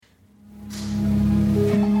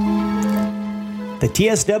The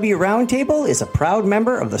TSW Roundtable is a proud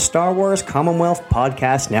member of the Star Wars Commonwealth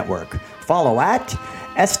Podcast Network. Follow at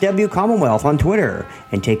SW Commonwealth on Twitter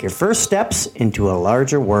and take your first steps into a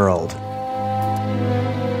larger world.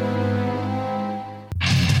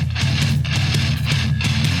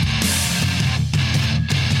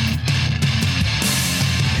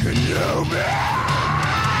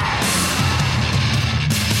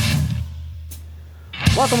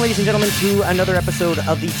 Welcome, ladies and gentlemen, to another episode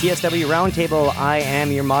of the TSW Roundtable. I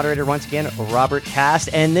am your moderator once again, Robert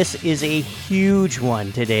Cast, and this is a huge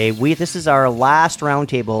one today. This is our last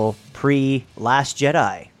roundtable pre-Last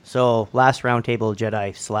Jedi. So, last roundtable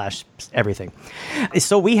Jedi / everything.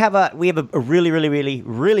 So we have a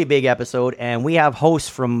really big episode, and we have hosts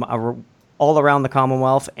from all around the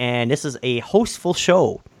Commonwealth, and this is a hostful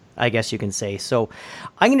show, I guess you can say. So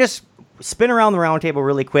I can just spin around the roundtable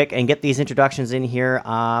really quick and get these introductions in here.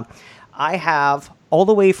 I have all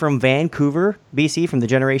the way from Vancouver, BC, from the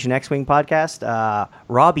Generation X-Wing podcast,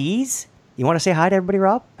 Rob Ease. You want to say hi to everybody,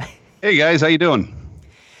 Rob? Hey guys, how you doing?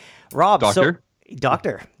 Rob, Doctor.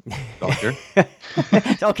 Doctor.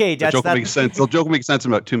 Okay, the joke will make sense. The joke will make sense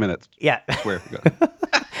in about 2 minutes. Yeah, I swear.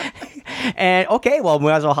 And okay, well, we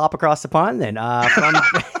might as well hop across the pond then.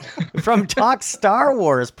 From Talk Star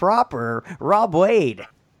Wars proper, Rob Wade.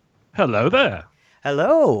 Hello there.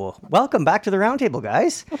 Hello. Welcome back to the roundtable,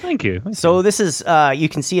 guys. Well, thank you. So this is, you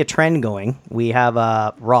can see a trend going. We have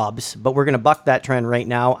Rob's, but we're going to buck that trend right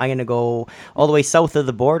now. I'm going to go all the way south of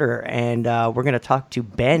the border, and we're going to talk to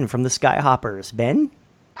Ben from the Skyhoppers. Ben?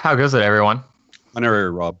 How goes it, everyone? Honorary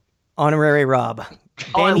Rob. Honorary Rob.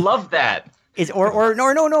 Oh, I love that.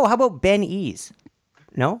 No. How about Ben Ease?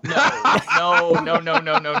 No? No. I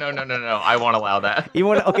won't allow that. You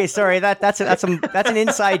want? Okay, sorry. That's an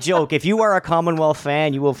inside joke. If you are a Commonwealth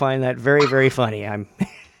fan, you will find that very, very funny.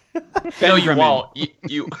 No, you won't.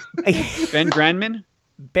 You Ben Granman?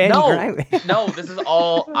 Ben Granman. No, this is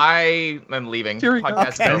all. I am leaving.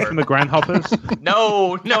 Podcast Ben over. from the Grandhoppers?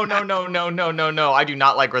 No. I do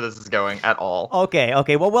not like where this is going at all.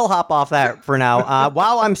 Okay. Well, we'll hop off that for now.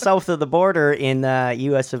 While I'm south of the border in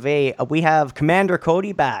U.S. of A., we have Commander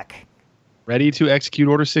Cody back. Ready to execute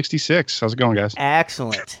Order 66. How's it going, guys?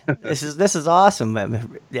 Excellent. This is awesome.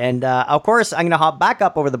 And of course, I'm going to hop back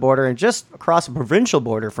up over the border and just across the provincial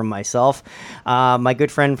border from myself, my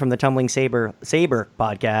good friend from the Tumbling Saber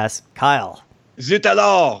podcast, Kyle. Zut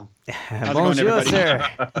alors! Bonjour, sir.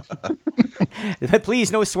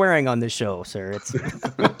 Please, no swearing on this show, sir. It's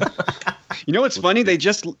You know what's funny? They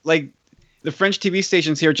just, like, the French TV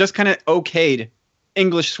stations here just kind of okayed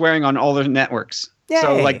English swearing on all their networks. Yay.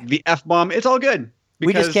 So, like, the F-bomb, it's all good.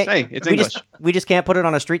 Because, hey, it's English. We just can't put it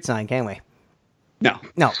on a street sign, can we? No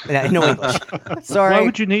English. Sorry. Why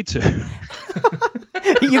would you need to?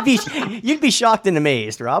 You'd be shocked and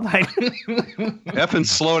amazed, Rob. Effing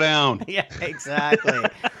slow down. Yeah, exactly.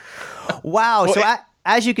 Wow. So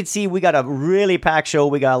as you can see, we got a really packed show.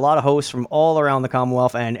 We got a lot of hosts from all around the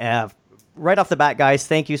Commonwealth, and right off the bat, guys,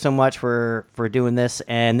 thank you so much for doing this.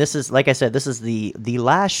 And this is, like I said, this is the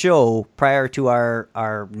last show prior to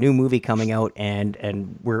our new movie coming out, and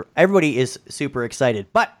everybody is super excited.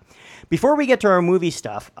 But before we get to our movie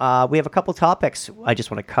stuff, we have a couple topics I just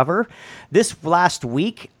want to cover. This last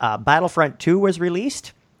week, Battlefront 2 was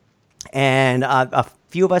released, and a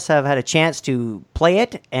few of us have had a chance to play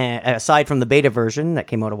it, aside from the beta version that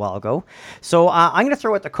came out a while ago. So I'm going to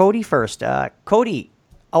throw it to Cody first. Cody.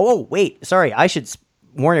 Oh, wait. Sorry. I should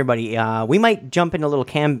warn everybody. We might jump into a little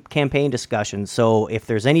campaign discussion. So if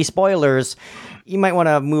there's any spoilers, you might want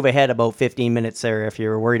to move ahead about 15 minutes there if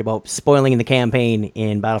you're worried about spoiling the campaign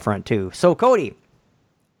in Battlefront 2. So, Cody,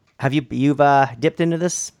 you've dipped into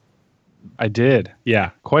this? I did.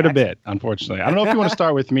 Yeah, quite a bit, unfortunately. I don't know if you want to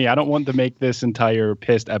start with me. I don't want to make this entire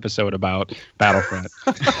pissed episode about Battlefront.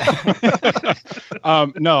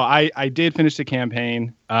 No, I did finish the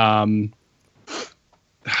campaign. Oh,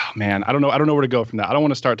 man, I don't know where to go from that. I don't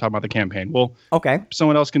want to start talking about the campaign. Well, okay. If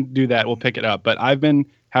someone else can do that, we'll pick it up. But I've been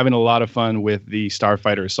having a lot of fun with the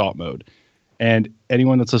Starfighter Assault mode. And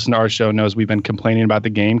anyone that's listened to our show knows we've been complaining about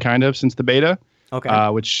the game kind of since the beta,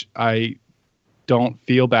 which I don't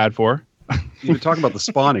feel bad for. You were talking about the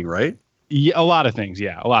spawning, right? Yeah, a lot of things.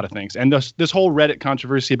 And this whole Reddit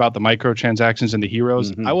controversy about the microtransactions and the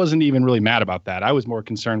heroes, I wasn't even really mad about that. I was more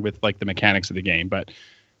concerned with like the mechanics of the game. But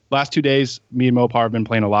last 2 days, me and Mopar have been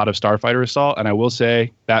playing a lot of Starfighter Assault, and I will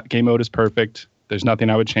say that game mode is perfect. There's nothing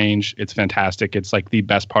I would change. It's fantastic. It's like the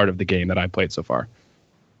best part of the game that I've played so far.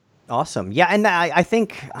 Awesome. Yeah, and I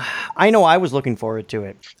think, I know I was looking forward to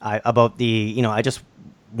it, I just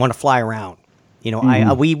want to fly around.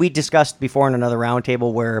 We discussed before in another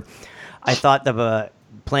roundtable where I thought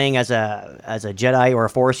playing as a Jedi or a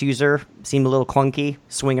Force user seemed a little clunky,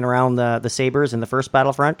 swinging around the sabers in the first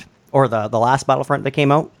Battlefront or the last Battlefront that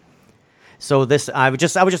came out. So I was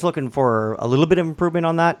just looking for a little bit of improvement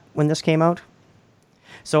on that when this came out.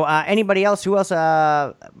 So anybody else? Who else?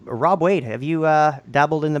 Rob Wade, have you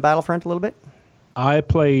dabbled in the Battlefront a little bit? I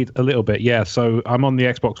played a little bit, yeah. So I'm on the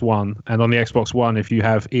Xbox One, and on the Xbox One, if you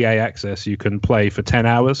have EA access, you can play for 10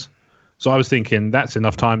 hours. So I was thinking that's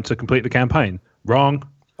enough time to complete the campaign. Wrong.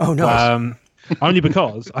 Oh, no. Only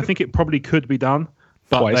because I think it probably could be done,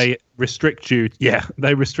 but Twice. they restrict you. Yeah,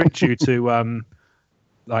 they restrict you to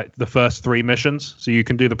like the first 3 missions. So you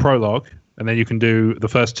can do the prologue, and then you can do the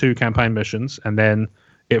first 2 campaign missions, and then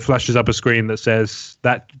it flashes up a screen that says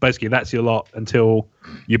that basically that's your lot until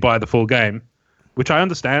you buy the full game. Which I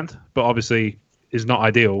understand, but obviously is not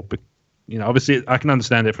ideal. But obviously I can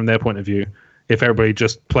understand it from their point of view. If everybody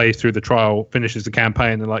just plays through the trial, finishes the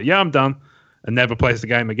campaign, and like, yeah, I'm done, and never plays the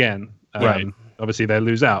game again, Right. Obviously they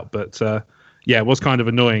lose out. But yeah, it was kind of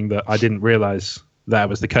annoying that I didn't realize that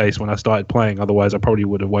was the case when I started playing. Otherwise, I probably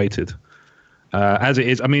would have waited. As it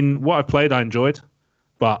is, I mean, what I played, I enjoyed,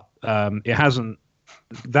 but it hasn't.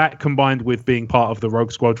 That combined with being part of the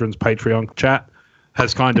Rogue Squadron's Patreon chat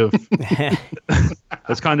has kind of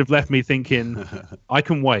left me thinking I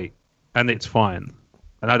can wait and it's fine,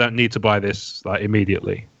 and I don't need to buy this like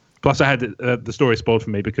immediately. Plus, I had the story spoiled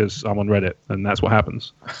for me because I'm on Reddit, and that's what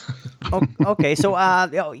happens. Okay, so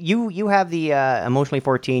you have the Emotionally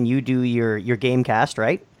 14. You do your game cast,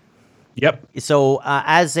 right? Yep. So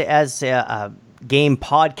as a game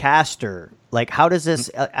podcaster, like how does this?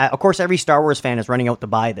 Of course, every Star Wars fan is running out to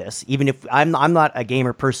buy this. Even if I'm not a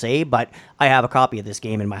gamer per se, but I have a copy of this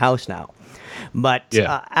game in my house now. But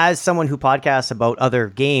Yeah. As someone who podcasts about other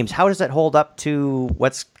games, how does that hold up to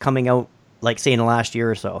what's coming out, like say in the last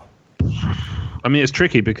year or so? I mean, it's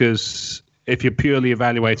tricky because if you're purely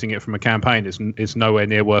evaluating it from a campaign, it's nowhere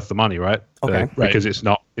near worth the money, right? Okay. Because it's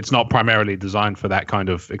not primarily designed for that kind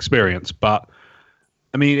of experience. But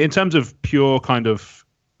I mean, in terms of pure kind of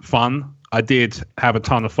fun, I did have a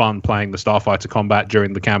ton of fun playing the Starfighter combat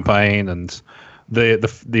during the campaign, and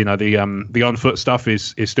the on foot stuff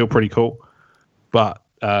is still pretty cool. But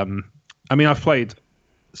I mean, I've played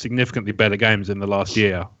significantly better games in the last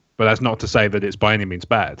year, but that's not to say that it's by any means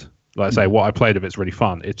bad. Like I say, what I played of it's really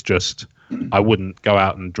fun. It's just I wouldn't go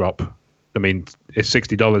out and drop. I mean, it's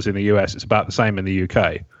 $60 in the US. It's about the same in the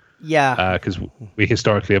UK. Yeah. Because we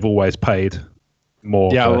historically have always paid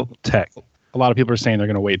more Yeah, for well, tech. A lot of people are saying they're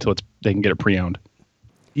going to wait till they can get it pre-owned.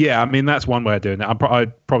 Yeah, I mean, that's one way of doing it.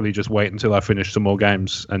 I'd probably just wait until I finish some more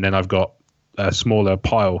games, and then I've got a smaller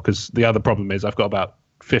pile, because the other problem is I've got about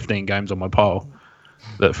 15 games on my pile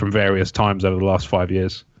that from various times over the last 5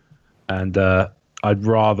 years. And I'd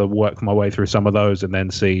rather work my way through some of those and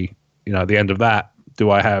then see, at the end of that,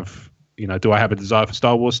 do I have a desire for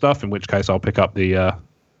Star Wars stuff? In which case I'll pick up the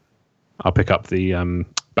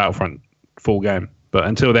Battlefront full game. But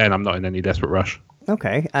until then, I'm not in any desperate rush.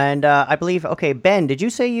 Okay, and I believe, Ben, did you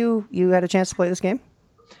say you had a chance to play this game?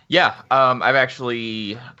 Yeah, I've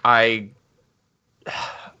actually I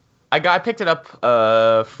picked it up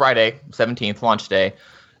Friday 17th launch day,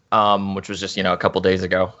 which was just a couple days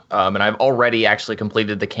ago, and I've already actually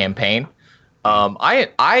completed the campaign.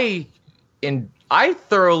 I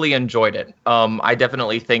thoroughly enjoyed it. I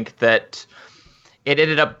definitely think that it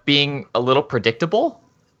ended up being a little predictable.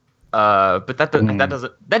 But that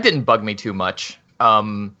didn't bug me too much.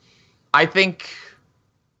 I think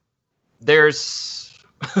there's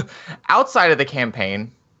outside of the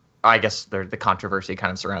campaign, I guess the controversy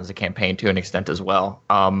kind of surrounds the campaign to an extent as well.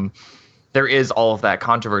 There is all of that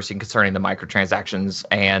controversy concerning the microtransactions,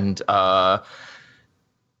 and I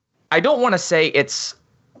don't want to say it's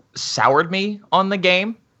soured me on the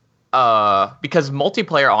game, because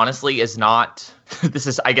multiplayer honestly is not.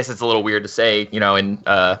 I guess it's a little weird to say, in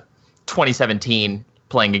 2017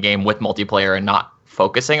 playing a game with multiplayer and not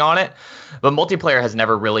focusing on it, but multiplayer has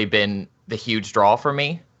never really been the huge draw for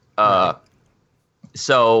me.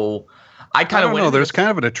 So I don't know. There's kind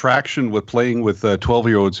of an attraction with playing with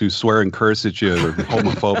 12-year-olds who swear and curse at you or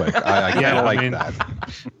homophobic. I kind of like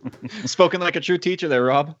that. Spoken like a true teacher there,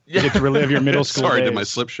 Rob. You get to relive your middle school Sorry, days. did my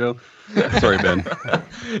slip show? Sorry, Ben.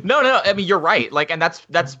 No. I mean, you're right. Like, and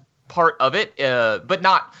that's part of it, but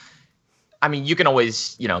not. I mean, you can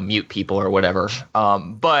always, mute people or whatever,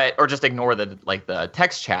 or just ignore the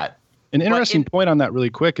text chat. An interesting point on that really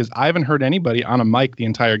quick is I haven't heard anybody on a mic the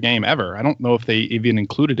entire game ever. I don't know if they even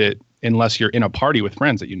included it unless you're in a party with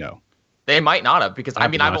friends that you know. They might not have, because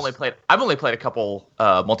I've only played a couple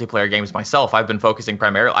multiplayer games myself. I've been focusing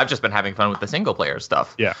primarily. I've just been having fun with the single player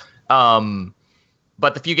stuff. Yeah.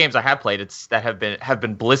 But the few games I have played, that have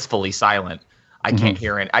been blissfully silent. I can't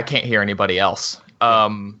hear anybody else.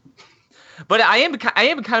 But I am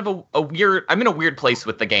kind of a weird. I'm in a weird place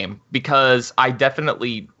with the game because I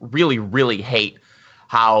definitely really, really hate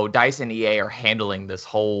how DICE and EA are handling this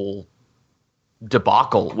whole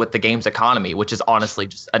debacle with the game's economy, which is honestly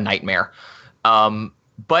just a nightmare.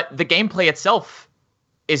 But the gameplay itself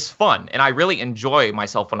is fun, and I really enjoy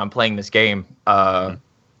myself when I'm playing this game.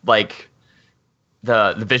 Like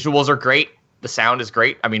the visuals are great, the sound is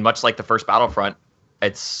great. I mean, much like the first Battlefront,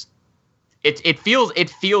 it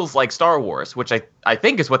feels like Star Wars, which I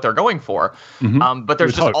think is what they're going for. But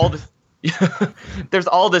there's just all this there's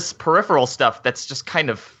all this peripheral stuff that's just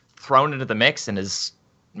kind of thrown into the mix and is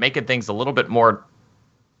making things a little bit more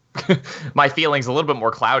my feelings a little bit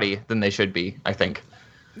more cloudy than they should be, I think.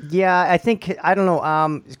 Yeah, I think I don't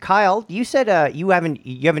know. Kyle, you said you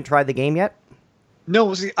haven't tried the game yet?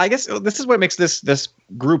 No, see, I guess this is what makes this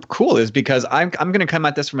group cool is because I'm going to come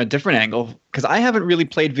at this from a different angle because I haven't really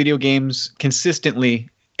played video games consistently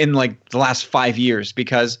in like the last 5 years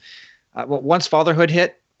because once fatherhood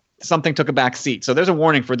hit, something took a back seat. So there's a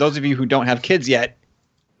warning for those of you who don't have kids yet.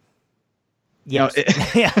 Yes.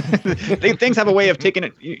 Things have a way of taking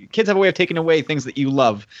it. Kids have a way of taking away things that you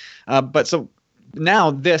love. But so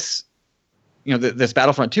now this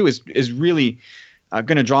Battlefront 2 is really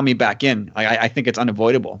going to draw me back in. I think it's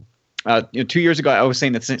unavoidable. 2 years ago, I was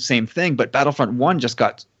saying the same thing, but Battlefront 1 just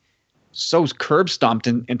got so curb stomped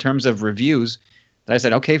in terms of reviews that I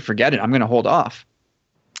said, okay, forget it. I'm going to hold off.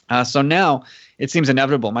 So now it seems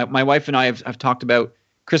inevitable. My wife and I have talked about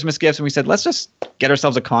Christmas gifts, and we said, let's just get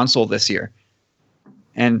ourselves a console this year.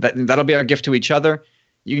 And that'll be our gift to each other.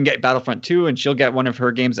 You can get Battlefront 2, and she'll get one of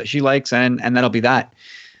her games that she likes, and that'll be that.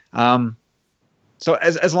 So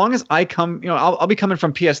as long as I come, I'll be coming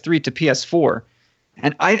from PS3 to PS4,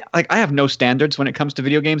 and I have no standards when it comes to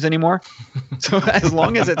video games anymore. So as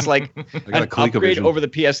long as it's like an upgrade over the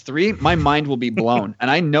PS3, my mind will be blown.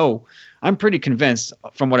 And I know, I'm pretty convinced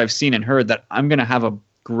from what I've seen and heard that I'm going to have a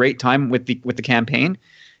great time with the campaign.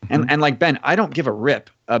 And like Ben, I don't give a rip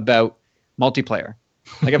about multiplayer.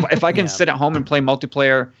 Like if I can sit at home and play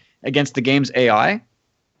multiplayer against the game's AI,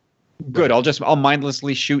 good. I'll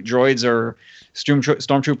mindlessly shoot droids or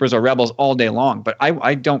stormtroopers or rebels all day long. But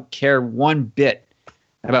I don't care one bit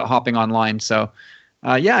about hopping online. So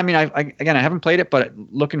yeah, I mean, I haven't played it, but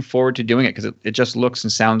looking forward to doing it because it just looks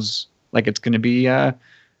and sounds like it's going to be a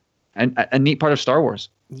neat part of Star Wars.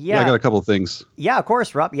 Yeah, I got a couple of things. Yeah, of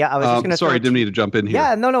course, Rob. Yeah, I was just going to. Sorry, didn't mean to jump in here.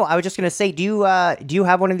 Yeah, no. I was just going to say, do you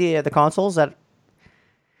have one of the consoles that?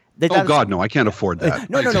 God, no! I can't afford that.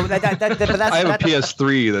 No. But I have a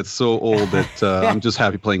PS3 that's so old that I'm just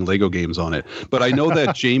happy playing Lego games on it. But I know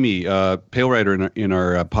that Jamie, Pale Rider in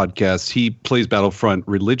our podcast, he plays Battlefront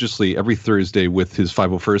religiously every Thursday with his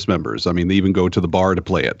 501st members. I mean, they even go to the bar to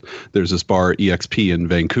play it. There's this bar, EXP, in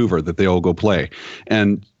Vancouver, that they all go play.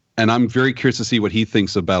 And I'm very curious to see what he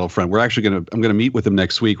thinks of Battlefront. I'm going to meet with him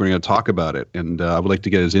next week. We're going to talk about it, and I would like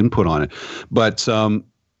to get his input on it. But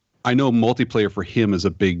I know multiplayer for him is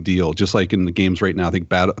a big deal. Just like in the games right now, I think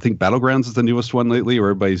Battlegrounds is the newest one lately,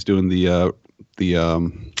 where everybody's doing the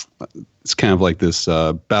it's kind of like this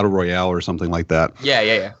battle royale or something like that.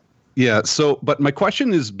 Yeah. So, but my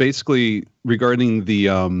question is basically regarding the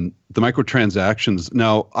microtransactions.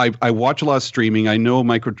 Now, I watch a lot of streaming. I know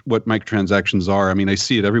what microtransactions are. I mean, I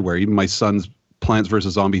see it everywhere. Even my son's Plants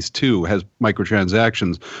vs. Zombies 2 has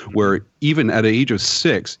microtransactions where even at the age of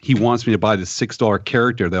 6, he wants me to buy the $6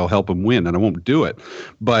 character that'll help him win, and I won't do it.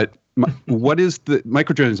 But what is the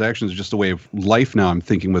microtransactions are just a way of life now, I'm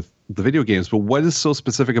thinking, with the video games. But what is so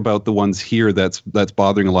specific about the ones here that's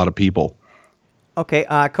bothering a lot of people? Okay,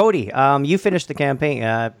 Cody, you finished the campaign.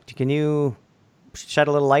 Can you shed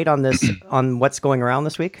a little light on this, on what's going around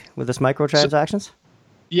this week with this microtransactions?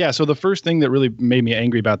 So the first thing that really made me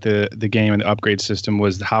angry about the game and the upgrade system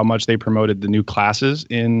was how much they promoted the new classes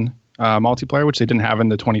in multiplayer, which they didn't have in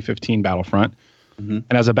the 2015 Battlefront. And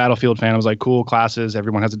as a Battlefield fan, I was like, cool, classes,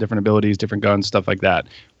 everyone has different abilities, different guns, stuff like that.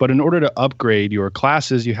 But in order to upgrade your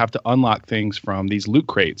classes, you have to unlock things from these loot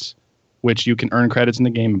crates, which you can earn credits in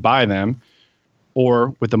the game and buy them.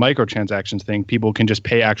 Or with the microtransactions thing, people can just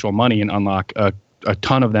pay actual money and unlock a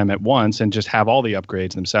ton of them at once and just have all the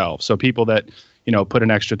upgrades themselves. So people that put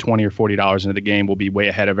an extra $20 or $40 into the game will be way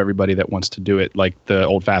ahead of everybody that wants to do it like the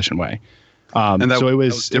old-fashioned way. And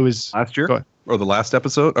it was last year or the last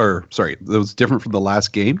episode, or sorry, it was different from the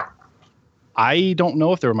last game. I don't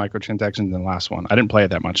know if there were microtransactions in the last one. I didn't play it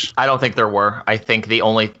that much. I don't think there were. I think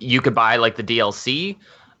you could buy like the DLC.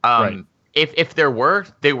 Right. If there were,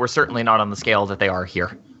 they were certainly not on the scale that they are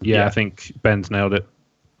here. Yeah, I think Ben's nailed it.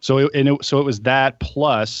 So it was that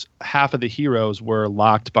plus half of the heroes were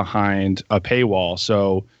locked behind a paywall.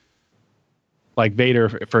 So like Vader,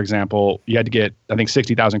 for example, you had to get, I think,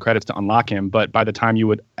 60,000 credits to unlock him. But by the time you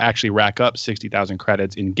would actually rack up 60,000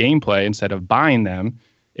 credits in gameplay, instead of buying them,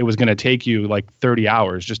 it was going to take you like 30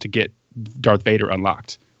 hours just to get Darth Vader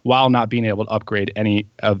unlocked while not being able to upgrade any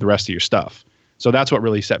of the rest of your stuff. So that's what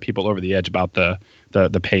really set people over the edge about the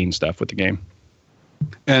paying stuff with the game.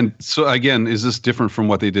 And so again, is this different from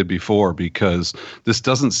what they did before? Because this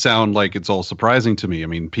doesn't sound like it's all surprising to me. I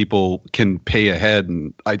mean, people can pay ahead,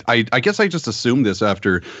 and I guess I just assumed this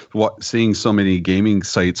after seeing so many gaming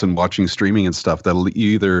sites and watching streaming and stuff, that you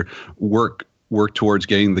either work towards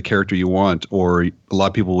getting the character you want, or a lot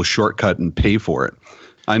of people will shortcut and pay for it.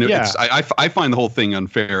 I know I find the whole thing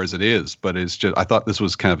unfair as it is, but it's just, I thought this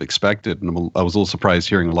was kind of expected, and I was a little surprised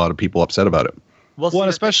hearing a lot of people upset about it. Well,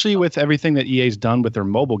 especially with everything that EA's done with their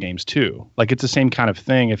mobile games too. Like, it's the same kind of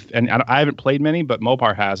thing. I haven't played many, but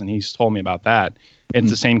Mopar has, and he's told me about that.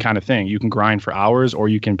 It's the same kind of thing. You can grind for hours, or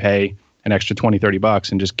you can pay an extra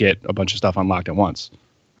 $20-$30 and just get a bunch of stuff unlocked at once.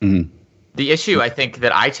 Mm-hmm. The issue I think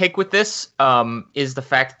that I take with this is the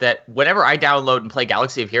fact that whenever I download and play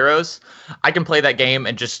Galaxy of Heroes, I can play that game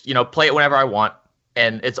and just, play it whenever I want,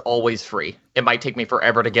 and it's always free. It might take me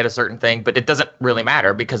forever to get a certain thing, but it doesn't really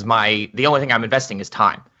matter because the only thing I'm investing is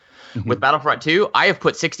time. Mm-hmm. With Battlefront 2, I have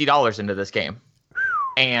put $60 into this game,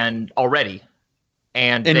 and already.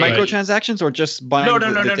 And in microtransactions, or just buying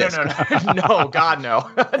the disc? No, God, no.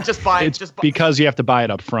 Just buy. Because you have to buy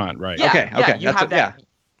it up front, right? Yeah, okay. You have that.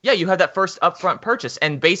 Yeah, you have that first upfront purchase,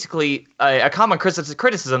 and basically a common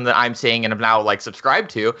criticism that I'm seeing and have now subscribed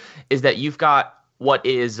to is that you've got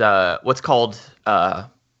what's called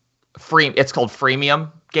free. It's called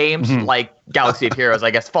freemium games, like Galaxy of Heroes, I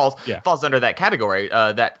guess falls under that category.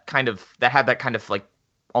 That had that kind of like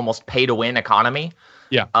almost pay to win economy.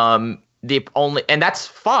 Yeah. And that's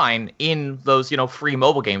fine in those free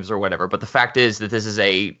mobile games or whatever. But the fact is that this is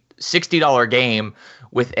a $60 game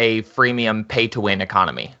with a freemium pay-to-win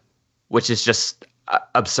economy, which is just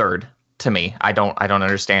absurd to me. I don't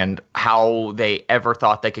understand how they ever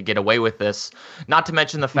thought they could get away with this. Not to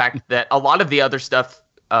mention the fact that a lot of the other stuff,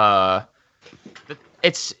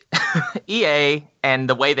 it's EA, and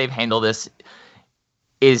the way they've handled this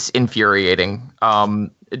is infuriating.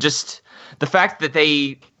 Just the fact that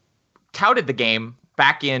they touted the game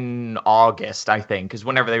back in August, I think, because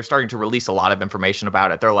whenever they were starting to release a lot of information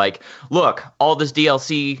about it, they're like, look, all this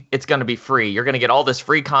DLC, it's going to be free. You're going to get all this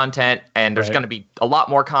free content, and there's going to be a lot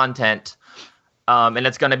more content, and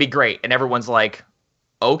it's going to be great. And everyone's like,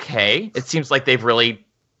 okay, it seems like they've really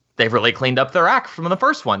cleaned up their act from the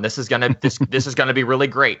first one. This is going to be really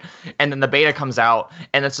great. And then the beta comes out,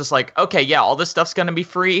 and it's just like, okay, yeah, all this stuff's going to be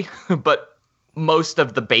free, but most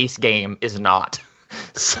of the base game is not.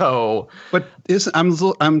 So, but I'm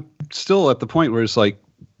still at the point where it's like,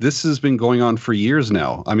 this has been going on for years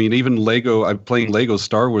now. I mean, even Lego, I'm playing Lego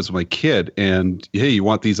Star Wars with my kid, and hey, you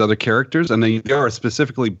want these other characters, and they are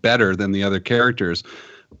specifically better than the other characters.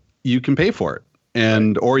 You can pay for it,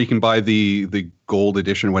 or you can buy the gold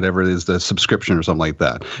edition, whatever it is, the subscription or something like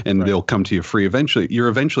that, and they'll come to you free eventually. You're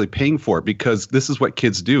eventually paying for it because this is what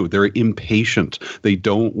kids do. They're impatient. They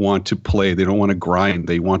don't want to play. They don't want to grind.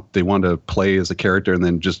 They want to play as a character and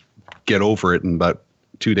then just get over it in about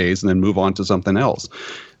 2 days and then move on to something else.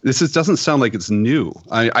 This doesn't sound like it's new.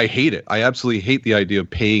 I hate it. I absolutely hate the idea of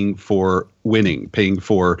paying for winning, paying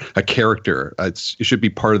for a character. It should be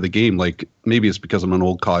part of the game. Like, maybe it's because I'm an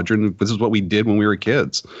old codger and this is what we did when we were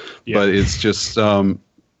kids. Yeah. But it's just, I'm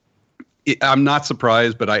not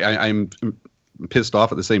surprised, but I'm pissed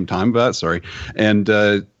off at the same time about it. Sorry.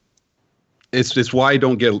 And it's why I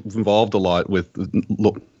don't get involved a lot with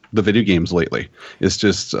the video games lately. It's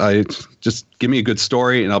just give me a good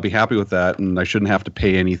story and I'll be happy with that, and I shouldn't have to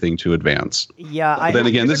pay anything to advance. Yeah. Then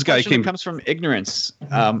again, this guy comes from ignorance.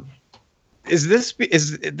 Is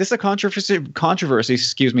this a controversy?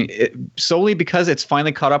 Excuse me, solely because it's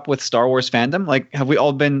finally caught up with Star Wars fandom? Like, have we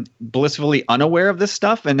all been blissfully unaware of this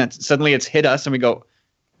stuff, and then suddenly it's hit us, and we go,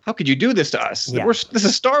 "How could you do this to us? Yeah. This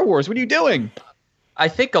is Star Wars. What are you doing?" I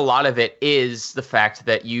think a lot of it is the fact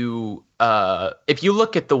that if you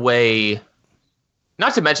look at the way,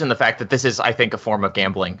 not to mention the fact that this is, I think, a form of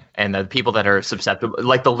gambling, and the people that are susceptible,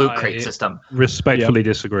 like the loot crate system. Respectfully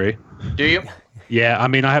disagree. Do you? Yeah, I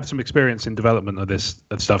mean, I have some experience in development of this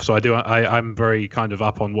stuff, so I'm very kind of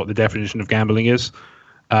up on what the definition of gambling is.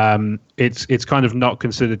 It's kind of not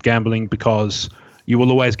considered gambling because you will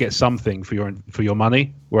always get something for your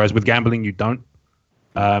money, whereas with gambling you don't.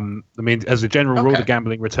 I mean, as a general rule, the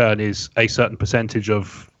gambling return is a certain percentage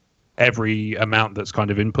of every amount that's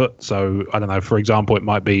kind of input. So I don't know. For example, it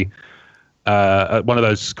might be one of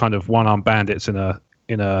those kind of one-armed bandits in a.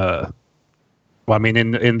 Well, I mean,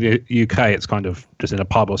 in the UK, it's kind of just in a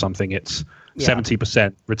pub or something. It's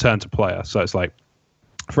 70% return to player. So it's like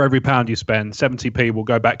for every pound you spend, 70p will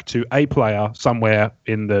go back to a player somewhere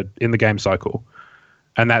in the game cycle,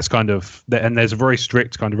 and that's kind of and there's very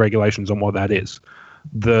strict kind of regulations on what that is.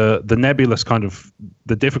 The nebulous kind of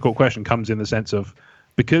the difficult question comes in the sense of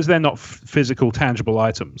because they're not physical, tangible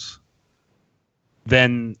items.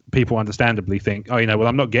 Then people understandably think, oh, well,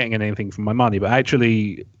 I'm not getting anything for my money, but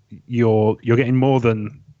actually, you're getting more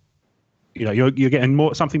than, you're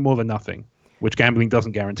getting something more than nothing, which gambling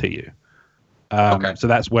doesn't guarantee you. Okay. So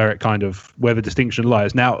that's where where the distinction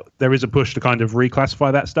lies. Now there is a push to kind of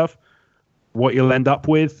reclassify that stuff. What you'll end up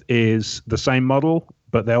with is the same model,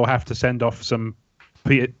 but they'll have to send off some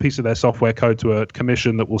piece of their software code to a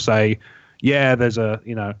commission that will say, yeah, there's a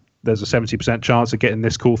 70% chance of getting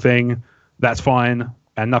this cool thing. That's fine,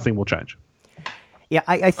 and nothing will change. Yeah,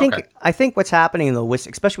 I think what's happening though,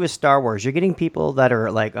 especially with Star Wars, you're getting people that are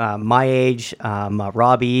like my age,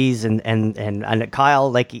 Robbie's and Kyle.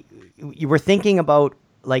 Like you were thinking about,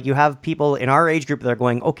 like you have people in our age group that are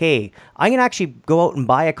going, okay, I can actually go out and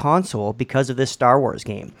buy a console because of this Star Wars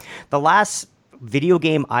game. The last video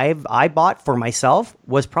game I bought for myself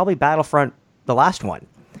was probably Battlefront, the last one.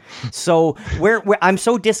 So I'm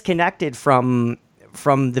so disconnected from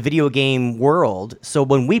the video game world. So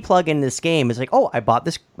when we plug in this game, it's like, oh, I bought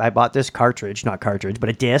this cartridge, not cartridge, but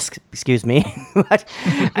a disc, excuse me.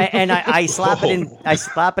 and I slap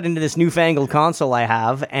it into this newfangled console I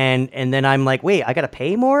have. And then I'm like, wait, I got to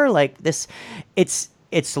pay more? Like this, it's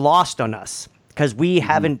lost on us because we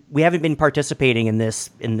haven't been participating in this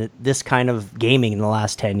kind of gaming in the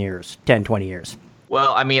last 10, 20 years.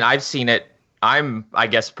 Well, I mean, I've seen it. I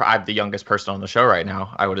guess I'm the youngest person on the show right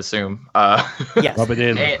now, I would assume. Yes. Rub it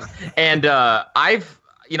in. And I've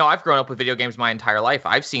grown up with video games my entire life.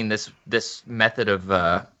 I've seen this method of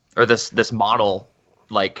or this model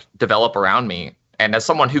like develop around me. And as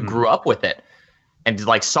someone who grew up with it and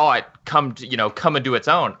like saw it come and do its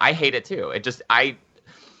own, I hate it too. It just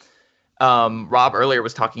Rob Yees earlier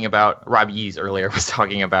was talking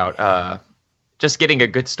about just getting a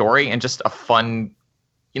good story and just a fun,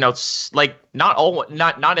 like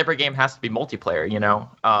not every game has to be multiplayer,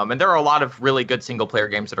 and there are a lot of really good single player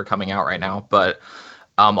games that are coming out right now, but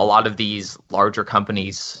a lot of these larger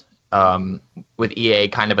companies with EA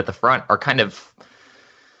kind of at the front are kind of,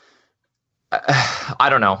 I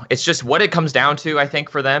don't know. It's just what it comes down to, I think,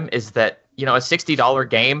 for them is that, a $60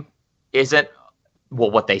 game isn't, well,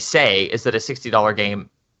 what they say is that a $60 game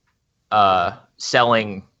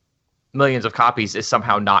selling millions of copies is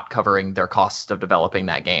somehow not covering their costs of developing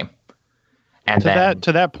that game. And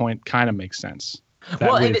to that point kind of makes sense.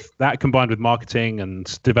 That combined with marketing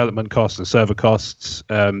and development costs and server costs,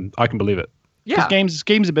 I can believe it. Yeah. Games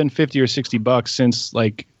have been $50 or $60 since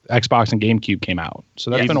like Xbox and GameCube came out.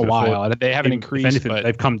 So that's been a while. They haven't increased. If anything,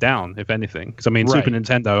 they've come down, if anything. Because I mean, Super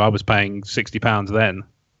Nintendo, I was paying £60 then.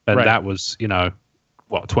 And that was,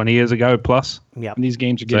 20 years ago plus? Yeah. And these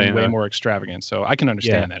games are getting way more extravagant. So I can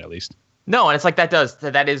understand that at least. No, and it's like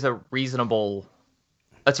that is a reasonable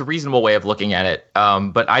way of looking at it.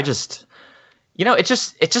 But I just, it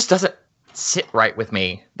just doesn't sit right with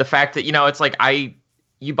me. The fact that, it's like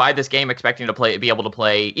you buy this game expecting to be able to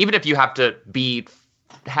play, even if you have to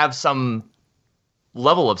have some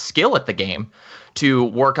level of skill at the game to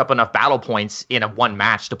work up enough battle points in one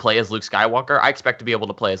match to play as Luke Skywalker. I expect to be able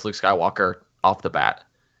to play as Luke Skywalker off the bat.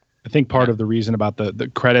 I think part of the reason about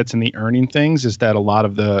the credits and the earning things is that a lot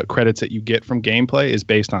of the credits that you get from gameplay is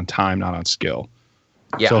based on time, not on skill.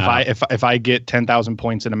 Yeah. So if I get 10,000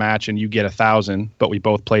 points in a match and you get 1,000, but we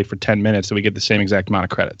both played for 10 minutes, so we get the same exact amount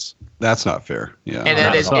of credits. That's not fair. Yeah.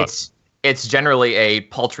 And it's generally a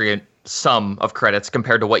paltry sum of credits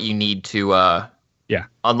compared to what you need to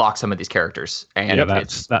unlock some of these characters. And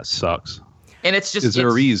that sucks. And it's just, is there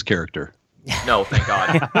a Reese character? No, thank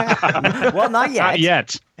God. Well, not yet. Not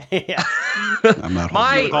yet. Yeah. I'm not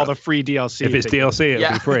all the free DLC. If it's DLC,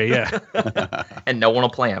 it'll be free. Yeah. And no one will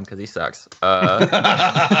play him because he sucks.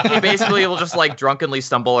 He basically will just like drunkenly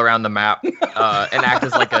stumble around the map and act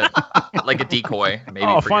as like a decoy. Maybe.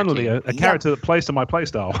 Oh, finally, a character that plays to my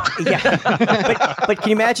playstyle. Yeah. But can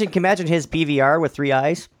you imagine his PVR with 3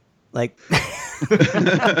 eyes? Like.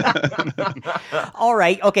 All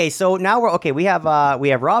right. Okay. So now we have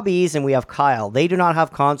Robbie's and we have Kyle. They do not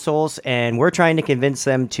have consoles, and we're trying to convince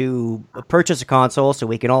them to purchase a console so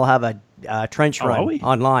we can all have a trench run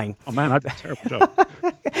online. Oh man, I did a terrible job.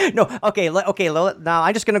 No. Okay. Now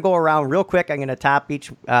I'm just gonna go around real quick. I'm gonna tap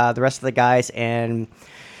the rest of the guys, and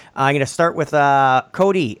I'm going to start with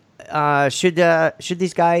Cody. Should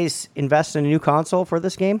these guys invest in a new console for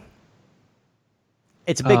this game?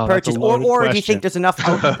 It's a big purchase, or do you think there's enough?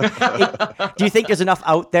 Do you think there's enough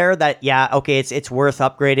out there that it's worth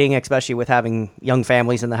upgrading, especially with having young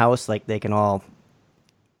families in the house, like they can all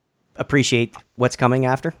appreciate what's coming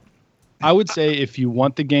after? I would say if you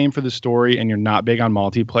want the game for the story and you're not big on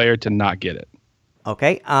multiplayer, to not get it.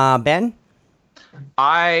 Okay, Ben.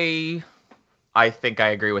 I think I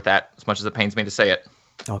agree with that, as much as it pains me to say it.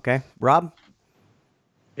 Okay, Rob.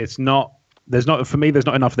 There's not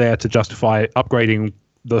enough there to justify upgrading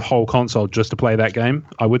the whole console just to play that game.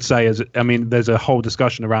 I would say, there's a whole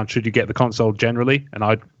discussion around should you get the console generally, and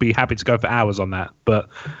I'd be happy to go for hours on that. But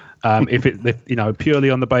if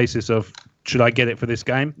purely on the basis of should I get it for this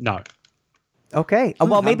game, no. Okay.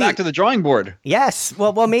 Well, maybe back to the drawing board. Yes.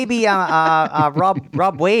 Well, maybe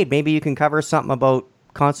Rob Wade. Maybe you can cover something about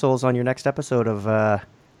consoles on your next episode of the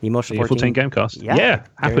Emotional 14 Gamecast. Yeah.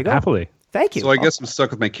 Happily. Thank you. So I guess I'm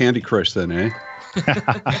stuck with my Candy Crush then, eh?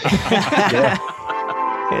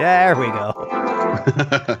 There we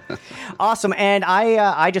go. Awesome. And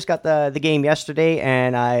I just got the game yesterday,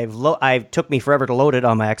 and I took me forever to load it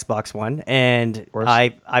on my Xbox One, and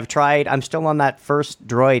I've tried. I'm still on that first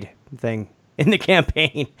droid thing in the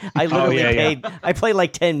campaign. I literally I played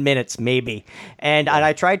like 10 minutes maybe, and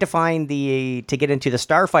I tried to find to get into the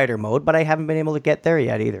Starfighter mode, but I haven't been able to get there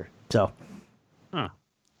yet either. So.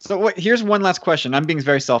 So here's one last question. I'm being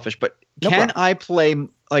very selfish, but can I play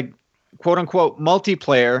like quote unquote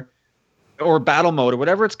multiplayer or battle mode or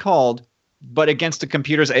whatever it's called, but against the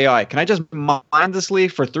computer's AI? Can I just mindlessly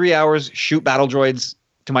for 3 hours shoot battle droids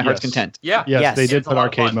to my heart's content? Yeah. Yes, they did put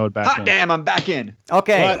arcade mode back in. Hot damn, I'm back in.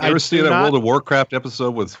 Okay. I ever see that World of Warcraft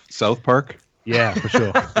episode with South Park? Yeah, for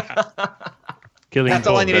sure. That's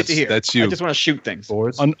all I needed to hear. That's you. I just want to shoot things.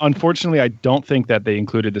 Unfortunately, I don't think that they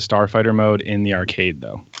included the Starfighter mode in the arcade,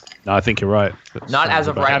 though. No, I think you're right. Not as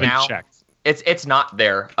of right now. Checked. It's not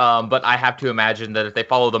there. But I have to imagine that if they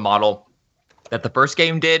follow the model that the first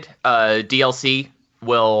game did, DLC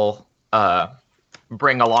will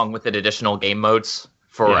bring along with it additional game modes.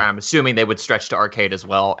 I'm assuming they would stretch to arcade as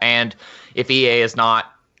well. And if EA is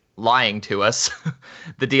not lying to us,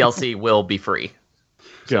 the DLC will be free.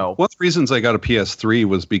 So one of the reasons I got a PS3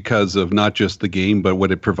 was because of not just the game, but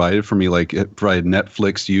what it provided for me. Like it provided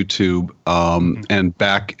Netflix, YouTube, and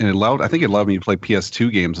I think it allowed me to play PS2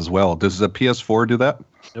 games as well. Does the PS4 do that?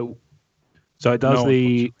 No. So it does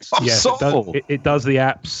it does the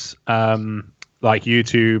apps like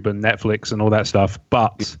YouTube and Netflix and all that stuff.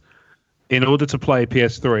 But in order to play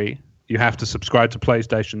PS3, you have to subscribe to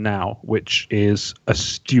PlayStation Now, which is a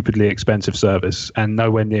stupidly expensive service and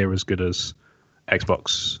nowhere near as good as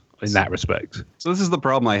Xbox in that respect. So this is the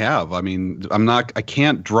problem I have. I mean, I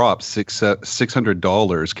can't drop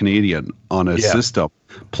 $600 Canadian on a system.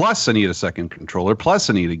 Plus I need a second controller. Plus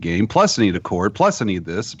I need a game. Plus I need a cord. Plus I need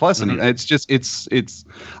this. Plus I need, I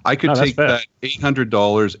could take that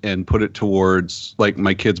 $800 and put it towards like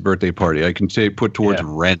my kid's birthday party. I can put towards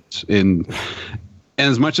rent and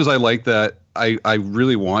as much as I like that, I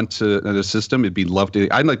really want a system. I'd like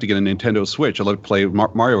to get a Nintendo Switch. I'd love to play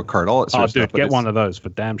Mario Kart, all that sort of stuff. Get one of those for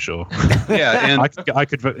damn sure. Yeah, and I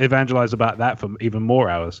could evangelize about that for even more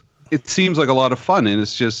hours. It seems like a lot of fun, and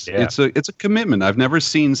it's just it's a commitment. I've never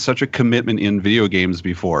seen such a commitment in video games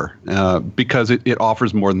before because it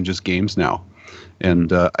offers more than just games now.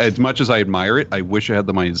 And as much as I admire it, I wish I had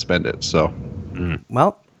the money to spend it. So,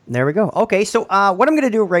 well, there we go. Okay, so what I'm going to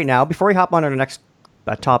do right now, before we hop on to the next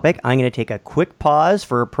topic, I'm going to take a quick pause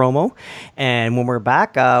for a promo, and when we're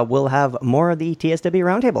back, we'll have more of the TSW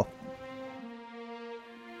Roundtable.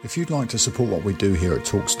 If you'd like to support what we do here at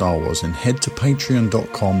Talk Star Wars, then head to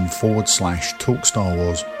patreon.com/Talk Star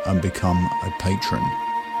Wars and become a patron.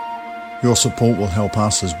 Your support will help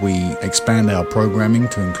us as we expand our programming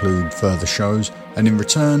to include further shows, and in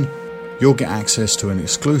return, you'll get access to an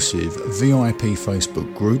exclusive VIP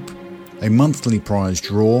Facebook group, a monthly prize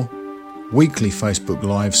draw, weekly Facebook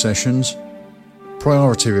live sessions,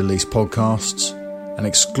 priority release podcasts, an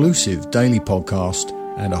exclusive daily podcast,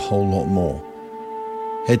 and a whole lot more.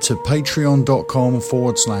 Head to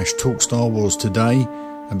patreon.com/Talk Star Wars today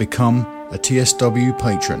and become a TSW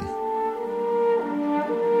patron.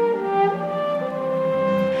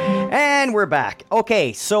 And we're back.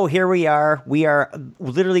 Okay, so here we are. We are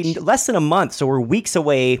literally less than a month, so we're weeks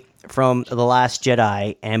away from The Last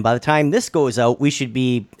Jedi. And by the time this goes out, we should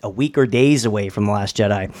be a week or days away from The Last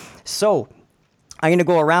Jedi. So I'm going to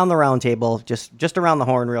go around the round table, just around the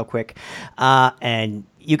horn real quick. And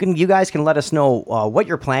you guys can let us know what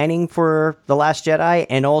you're planning for The Last Jedi.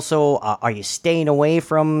 And also, are you staying away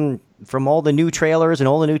from from all the new trailers and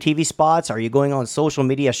all the new TV spots? Are you going on social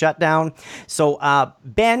media shutdown? So,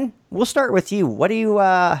 Ben, we'll start with you. What are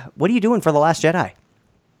you doing for The Last Jedi?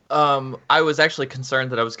 I was actually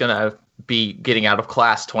concerned that I was going to be getting out of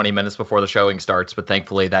class 20 minutes before the showing starts, but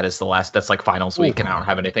thankfully that's like finals week and I don't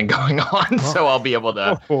have anything going on. So I'll be able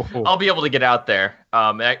to get out there.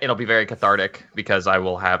 It'll be very cathartic because I've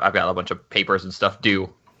got a bunch of papers and stuff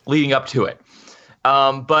due leading up to it.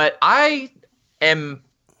 But I am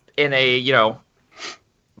in a,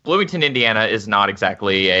 Bloomington, Indiana is not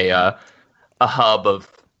exactly a hub of,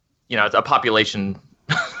 it's a population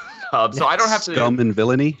hub, so I don't have to scum and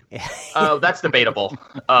villainy. That's debatable.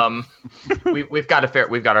 We've got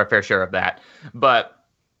our fair share of that, but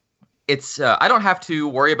it's I don't have to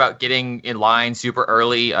worry about getting in line super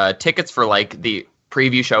early. Tickets for like the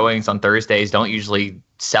preview showings on Thursdays don't usually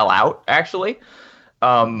sell out, actually,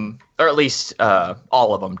 or at least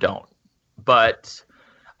all of them don't. But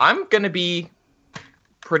I'm gonna be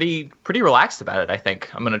pretty relaxed about it. I think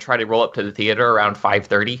I'm gonna try to roll up to the theater around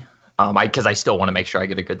 5:30. Because I still want to make sure I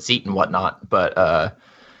get a good seat and whatnot. But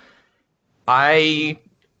I'm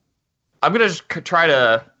gonna just try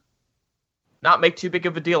to not make too big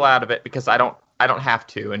of a deal out of it because I don't have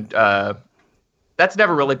to. And that's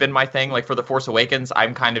never really been my thing. Like for The Force Awakens,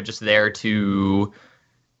 I'm kind of just there to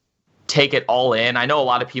take it all in. I know a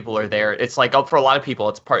lot of people are there. It's like for a lot of people,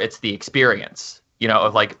 it's the experience,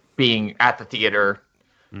 of like being at the theater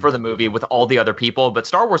for the movie with all the other people. But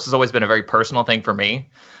Star Wars has always been a very personal thing for me.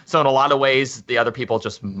 So in a lot of ways, the other people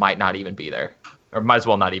just might not even be there or might as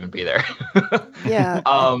well not even be there. Yeah.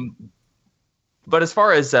 But as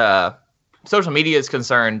far as social media is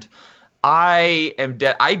concerned, I am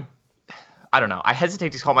I don't know. I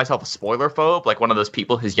hesitate to call myself a spoiler phobe, like one of those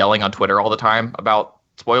people who's yelling on Twitter all the time about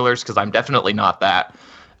spoilers, because I'm definitely not that.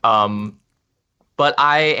 But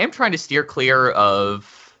I am trying to steer clear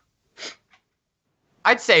of,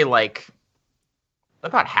 I'd say like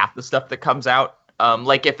about half the stuff that comes out.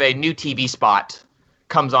 Like if a new TV spot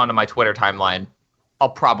comes onto my Twitter timeline, I'll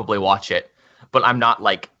probably watch it, but I'm not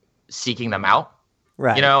like seeking them out,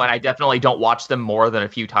 Right. And I definitely don't watch them more than a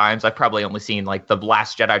few times. I've probably only seen like the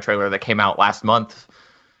Last Jedi trailer that came out last month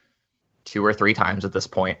 2 or 3 times at this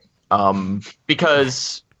point.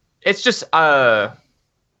 Because it's just, that's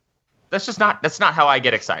not how I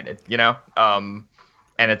get excited, and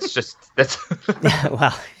it's just that's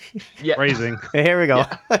Well, yeah. Phrasing. here we go.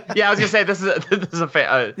 Yeah, I was gonna say this is a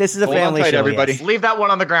This is a Hold on family tight, show, everybody. yes. leave that one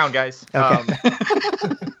on the ground, guys. Okay.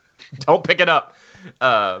 Don't pick it up.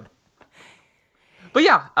 But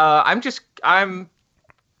yeah, I'm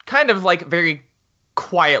kind of like very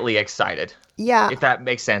quietly excited. Yeah. If that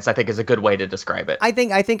makes sense, I think is a good way to describe it. I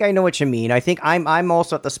think I know what you mean. I think I'm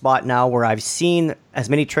also at the spot now where I've seen as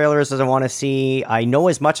many trailers as I want to see. I know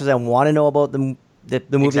as much as I want to know about the movie that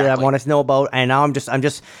I Exactly. want to know about, and now I'm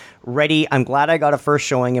just ready. I'm glad I got a first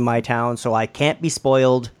showing in my town, so I can't be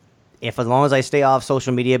spoiled. As long as I stay off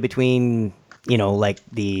social media between like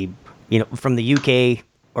from the UK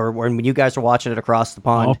or when you guys are watching it across the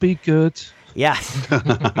pond. I'll be good. Yeah.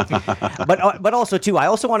 but also too, I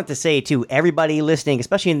also wanted to say to everybody listening,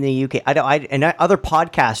 especially in the UK, and other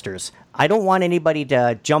podcasters, I don't want anybody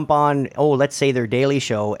to jump on, let's say their daily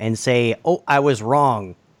show and say, I was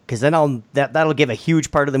wrong, because then that'll give a huge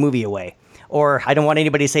part of the movie away. Or I don't want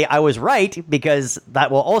anybody to say I was right, because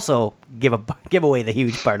that will also give away the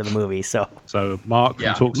huge part of the movie. So Mark from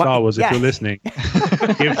Yeah. Talk Star Wars, if Yeah. you're listening,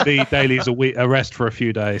 give the dailies a rest for a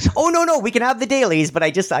few days. no, we can have the dailies, but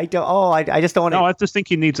I just don't want to. No, I just think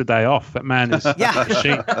he needs a day off. That man is Yeah. a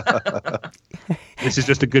machine. This is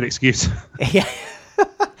just a good excuse. Yeah.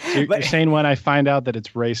 You're saying when I find out that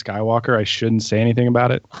it's Rey Skywalker, I shouldn't say anything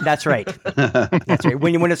about it? That's right. That's right.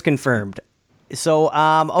 When it's confirmed. So,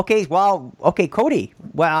 okay, Cody.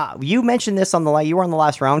 Well, you mentioned this you were on the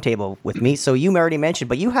last roundtable with me, so you already mentioned,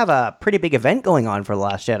 but you have a pretty big event going on for The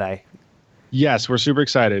Last Jedi. Yes, we're super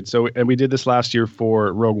excited. So, and we did this last year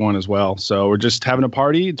for Rogue One as well. So we're just having a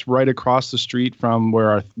party. It's right across the street from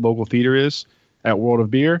where our local theater is at World of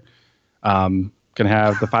Beer. Gonna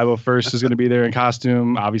have the 501st is gonna be there in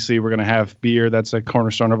costume. Obviously, we're gonna have beer. That's a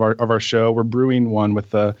cornerstone of our show. We're brewing one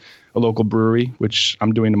with a local brewery, which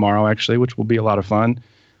I'm doing tomorrow actually, which will be a lot of fun.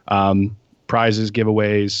 Prizes,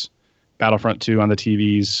 giveaways, Battlefront 2 on the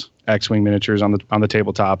TVs, X-Wing miniatures on the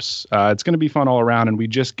tabletops. It's gonna be fun all around, and we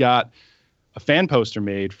just got a fan poster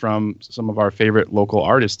made from some of our favorite local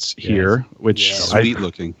artists here, which Sweet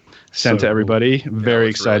looking. sent So to everybody. Very looks really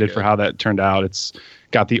excited for good. how that turned out. It's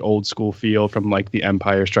got the old school feel from like the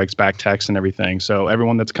Empire Strikes Back text and everything. So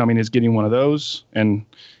everyone that's coming is getting one of those, and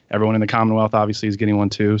everyone in the Commonwealth obviously is getting one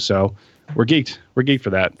too. So we're geeked. We're geeked for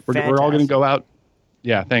that. We're all going to Fantastic. go out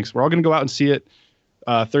Yeah, thanks. We're all going to go out and see it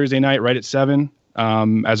Thursday night right at 7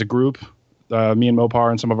 as a group, me and Mopar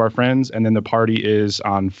and some of our friends. And then the party is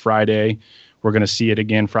on Friday. We're going to see it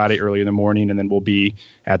again Friday early in the morning, and then we'll be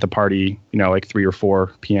at the party, like 3 or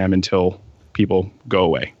 4 p.m. until people go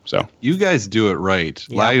away. So you guys do it right.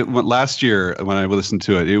 Yeah. Last year when I listened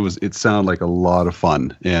to it, it sounded like a lot of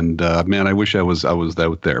fun. And man, I wish I was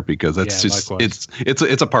out there, because that's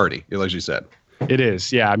it's a party, as you said. It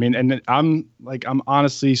is. Yeah. I mean, and I'm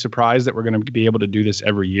honestly surprised that we're going to be able to do this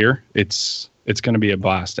every year. It's going to be a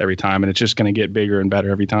blast every time, and it's just going to get bigger and better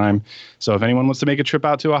every time. So if anyone wants to make a trip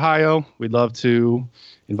out to Ohio, we'd love to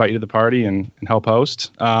invite you to the party and help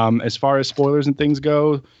host. As far as spoilers and things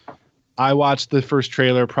go, I watched the first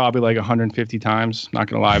trailer probably like 150 times. Not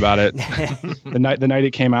going to lie about it. The night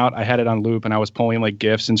it came out, I had it on loop, and I was pulling like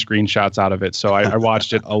GIFs and screenshots out of it. So I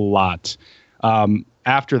watched it a lot.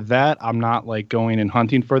 After that, I'm not like going and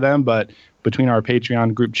hunting for them, but between our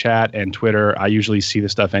Patreon group chat and Twitter, I usually see the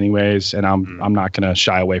stuff anyways, and I'm not going to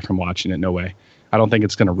shy away from watching it. No way. I don't think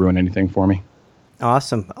it's going to ruin anything for me.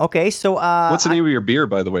 Awesome. Okay, so what's the name of your beer,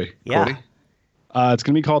 by the way, yeah. Cody? It's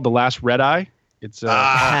going to be called The Last Red Eye. It's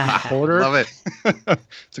a porter. Love it.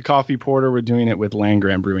 It's a coffee porter. We're doing it with Land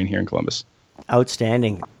Grant Brewing here in Columbus.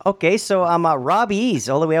 Outstanding. Okay, so Rob Ease,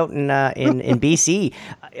 all the way out in BC.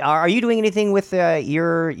 Are you doing anything with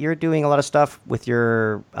you're doing a lot of stuff with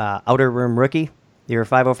your Outer Room Rookie, your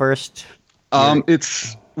 501st?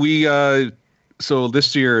 So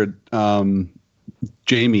this year,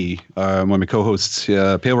 Jamie, one of my co-hosts,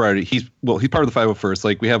 Pale Rider, he's part of the 501st.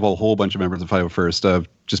 Like, we have a whole bunch of members of 501st. I've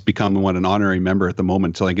just become an honorary member at the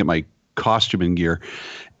moment until I get my costume and gear.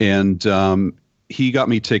 And he got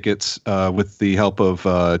me tickets with the help of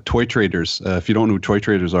Toy Traders. If you don't know who Toy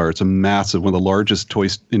Traders are, it's a massive, one of the largest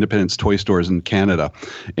independent toy stores in Canada.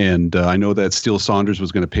 And I know that Steele Saunders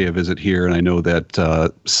was going to pay a visit here, and I know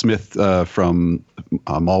that Smith from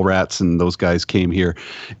Mallrats and those guys came here.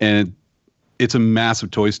 And it's a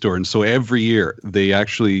massive toy store, and so every year they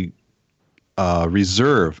actually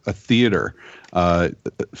reserve a theater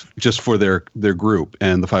just for their group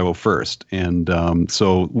and the 501st. And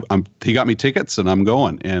so he got me tickets, and I'm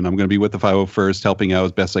going, and I'm going to be with the 501st, helping out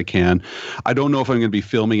as best I can. I don't know if I'm going to be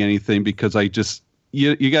filming anything, because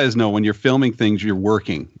you guys know when you're filming things, you're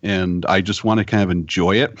working, and I just want to kind of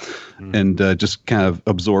enjoy it and just kind of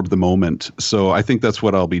absorb the moment. So I think that's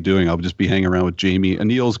what I'll be doing. I'll just be hanging around with Jamie.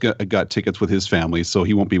 Anil's got tickets with his family, so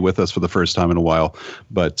he won't be with us for the first time in a while.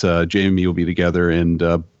 But Jamie will be together, and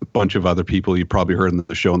a bunch of other people you probably heard in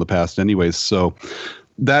the show in the past anyways. So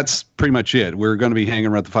that's pretty much it. We're going to be hanging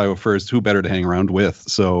around the 501st. Who better to hang around with?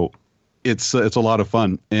 So it's a lot of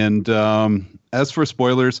fun. And as for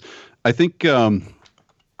spoilers, I think Rob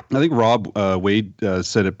Wade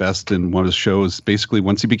said it best in one of his shows. Basically,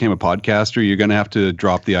 once you became a podcaster, you're going to have to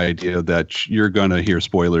drop the idea that you're going to hear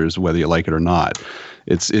spoilers whether you like it or not.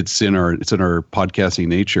 It's in our podcasting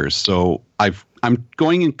nature. So I'm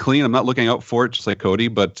going in clean. I'm not looking out for it, just like Cody.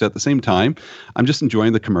 But at the same time, I'm just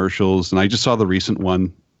enjoying the commercials. And I just saw the recent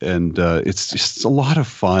one, and it's just a lot of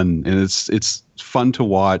fun, and it's fun to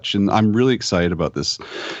watch. And I'm really excited about this.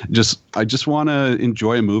 I just want to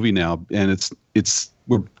enjoy a movie now, and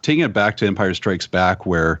we're taking it back to Empire Strikes Back,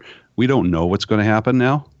 where we don't know what's going to happen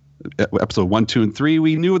now. Episode 1, 2, and 3,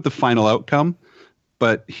 we knew the final outcome,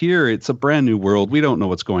 but here it's a brand new world. We don't know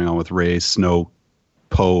what's going on with Rey, Snoke,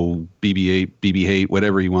 Poe, BB-8, BB-8,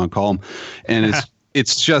 whatever you want to call them, and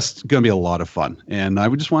it's just going to be a lot of fun. And I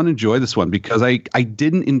would just want to enjoy this one, because I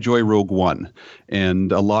didn't enjoy Rogue One,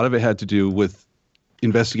 and a lot of it had to do with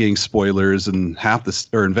investigating spoilers, and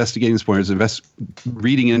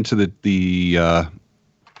reading into the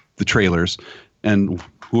trailers, and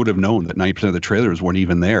who would have known that 90% of the trailers weren't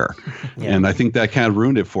even there. Yeah. And I think that kind of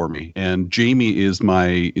ruined it for me. And Jamie is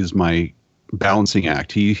my balancing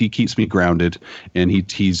act. He keeps me grounded, and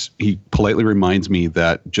he politely reminds me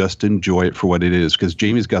that just enjoy it for what it is, because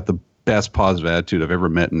Jamie's got the best positive attitude I've ever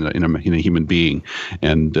met in a human being,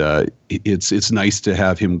 and it's nice to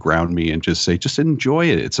have him ground me and just say, just enjoy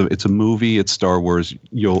it. It's a movie. It's Star Wars.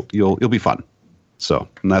 You'll be fun. So,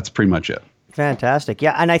 and that's pretty much it. Fantastic.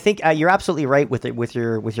 Yeah, and I think you're absolutely right with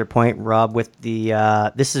your point, Rob, with the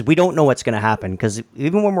we don't know what's going to happen, because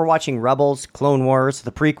even when we're watching Rebels, Clone Wars,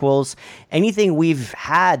 the prequels, anything we've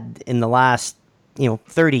had in the last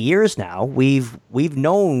 30 years now, we've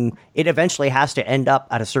known it eventually has to end up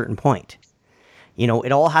at a certain point.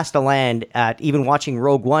 It all has to land at, even watching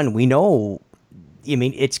Rogue One, we know,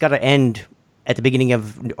 it's got to end at the beginning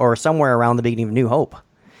of, or somewhere around the beginning of New Hope.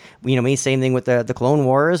 Same thing with the Clone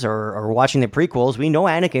Wars or watching the prequels. We know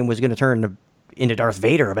Anakin was going to turn into Darth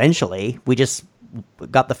Vader eventually. We just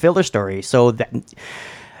got the filler story. So that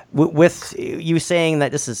with you saying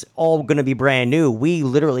that this is all going to be brand new,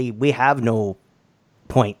 we have no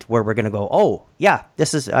point where we're going to go, oh yeah,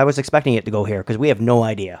 I was expecting it to go here, because we have no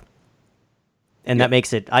idea. And that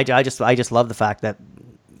makes it, I just love the fact that,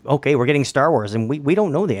 okay, we're getting Star Wars and we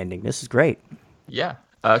don't know the ending. This is great. Yeah.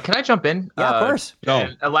 Can I jump in? Yeah, of course.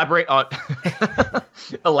 And elaborate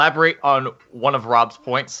on one of Rob's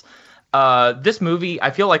points. This movie,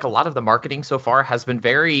 I feel like a lot of the marketing so far has been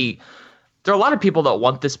there are a lot of people that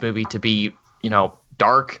want this movie to be,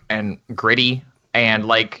 dark and gritty, and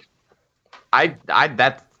like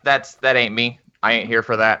that ain't me. I ain't here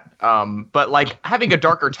for that. But like having a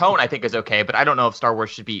darker tone, I think is okay, but I don't know if Star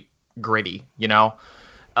Wars should be gritty,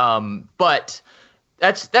 but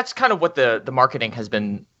that's kind of what the marketing has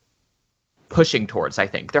been pushing towards. I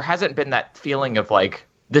think there hasn't been that feeling of like,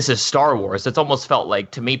 this is Star Wars. It's almost felt like,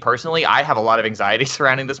 to me personally, I have a lot of anxiety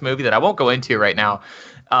surrounding this movie that I won't go into right now.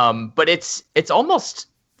 But it's almost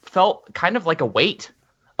felt kind of like a weight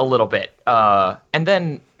a little bit. And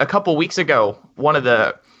then a couple weeks ago, one of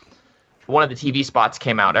the TV spots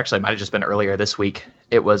came out. Actually, it might have just been earlier this week.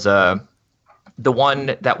 It was the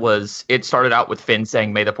one that it started out with Finn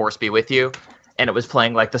saying, "May the Force be with you." And it was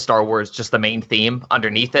playing like the Star Wars, just the main theme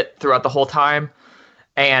underneath it throughout the whole time.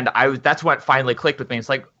 And that's when it finally clicked with me. It's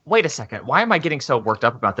like, wait a second, why am I getting so worked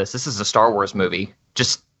up about this? This is a Star Wars movie.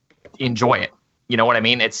 Just enjoy it. You know what I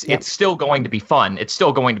mean? It's still going to be fun. It's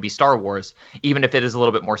still going to be Star Wars, even if it is a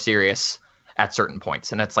little bit more serious at certain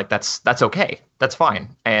points. And it's like, that's okay. That's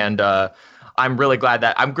fine. And I'm really glad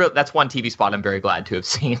that's one TV spot I'm very glad to have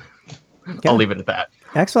seen. I'll leave it at that.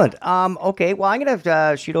 Excellent. Okay, well, I'm going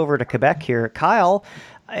to shoot over to Quebec here. Kyle,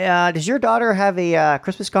 does your daughter have a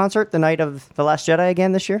Christmas concert the night of The Last Jedi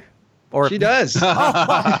again this year? Or She does.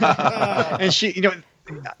 And she,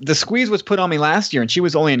 the squeeze was put on me last year, and she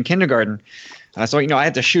was only in kindergarten. So, I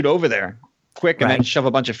had to shoot over there quick and then shove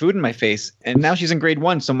a bunch of food in my face. And now she's in grade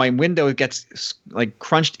 1, so my window gets like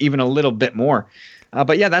crunched even a little bit more.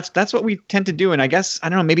 But yeah, that's what we tend to do. And I guess, I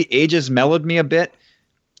don't know, maybe age has mellowed me a bit.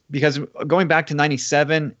 Because going back to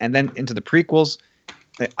 97 and then into the prequels,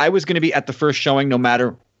 I was going to be at the first showing no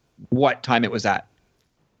matter what time it was at.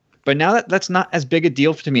 But now that's not as big a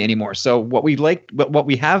deal to me anymore. So what we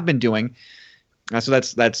have been doing, so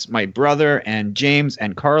that's my brother and James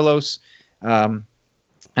and Carlos, and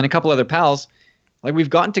a couple other pals. Like, we've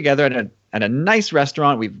gotten together at a nice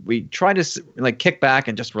restaurant. We try to like kick back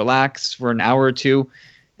and just relax for an hour or two,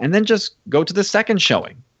 and then just go to the second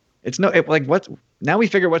showing. Now we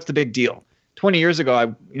figure what's the big deal. 20 years ago,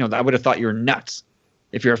 I would have thought you were nuts.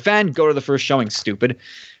 If you're a fan, go to the first showing, stupid.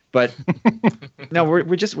 But no,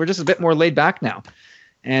 we're just a bit more laid back now.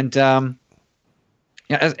 And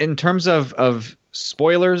in terms of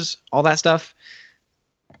spoilers, all that stuff,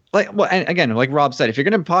 and again, like Rob said, if you're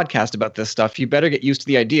going to podcast about this stuff, you better get used to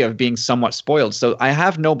the idea of being somewhat spoiled. So I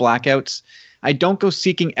have no blackouts. I don't go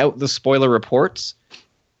seeking out the spoiler reports,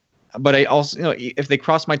 but I also, if they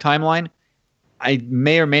cross my timeline, I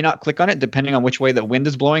may or may not click on it depending on which way the wind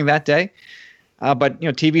is blowing that day. But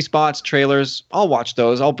TV spots, trailers, I'll watch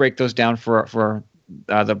those. I'll break those down for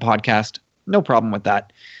the podcast. No problem with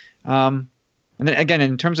that. And then again,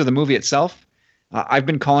 in terms of the movie itself, I've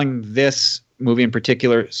been calling this movie in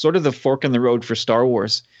particular sort of the fork in the road for Star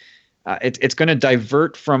Wars. It's going to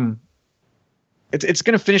divert from. It's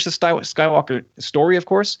going to finish the Skywalker story, of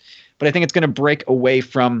course, but I think it's going to break away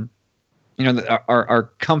from, our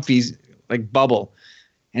comfy like bubble,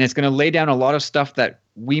 and it's going to lay down a lot of stuff that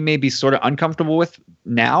we may be sort of uncomfortable with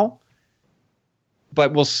now,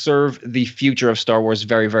 but will serve the future of Star Wars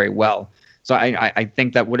very, very well. So I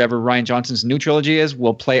think that whatever Rian Johnson's new trilogy is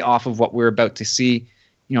will play off of what we're about to see,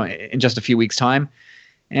 in just a few weeks' time.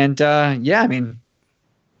 And I mean,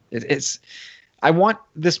 it's. I want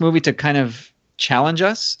this movie to kind of challenge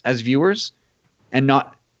us as viewers, and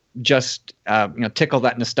not just tickle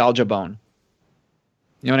that nostalgia bone.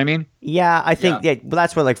 You know what I mean? Yeah, I think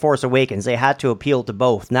that's what, like, Force Awakens, they had to appeal to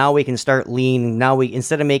both. Now we can start lean. Now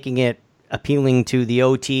instead of making it appealing to the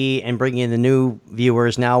OT and bringing in the new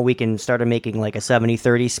viewers, now we can start making like a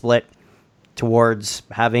 70-30 split towards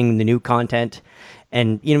having the new content.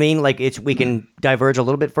 And you know what I mean? Like, we can diverge a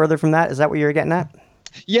little bit further from that. Is that what you're getting at?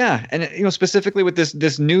 Yeah, and specifically with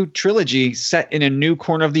this new trilogy set in a new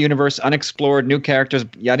corner of the universe, unexplored, new characters,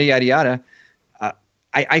 yada yada yada.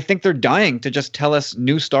 I think they're dying to just tell us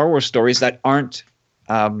new Star Wars stories that aren't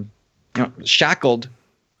shackled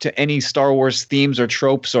to any Star Wars themes or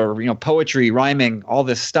tropes or poetry, rhyming, all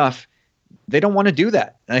this stuff. They don't want to do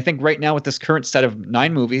that. And I think right now with this current set of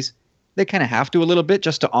 9 movies, they kind of have to a little bit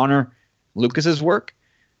just to honor Lucas's work.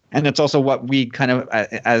 And it's also what we kind of,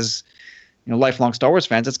 as lifelong Star Wars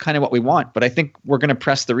fans, that's kind of what we want. But I think we're going to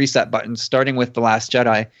press the reset button, starting with The Last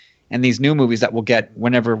Jedi, and these new movies that we'll get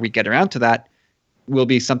whenever we get around to that will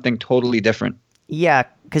be something totally different. Yeah,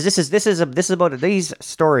 because this is about these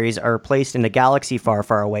stories are placed in a galaxy far,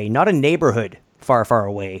 far away, not a neighborhood far, far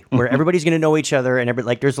away, where everybody's going to know each other, and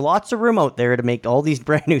there's lots of room out there to make all these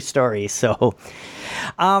brand new stories. So,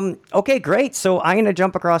 okay, great. So I'm going to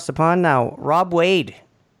jump across the pond now. Rob Wade,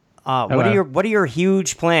 what are your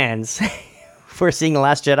huge plans for seeing The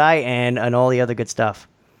Last Jedi and all the other good stuff?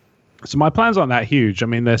 So my plans aren't that huge. I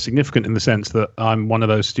mean, they're significant in the sense that I'm one of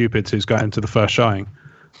those stupids who's going to the first showing,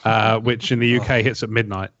 which in the UK hits at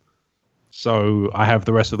midnight. So I have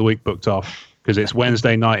the rest of the week booked off because it's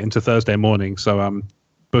Wednesday night into Thursday morning. So I'm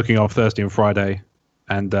booking off Thursday and Friday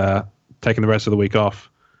and taking the rest of the week off.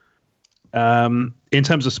 In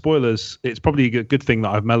terms of spoilers, it's probably a good thing that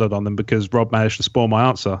I've mellowed on them because Rob managed to spoil my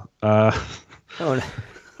answer. Oh, no.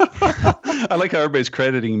 I like how everybody's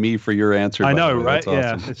crediting me for your answer. I know, right?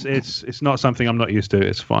 That's awesome. Yeah, it's not something I'm not used to.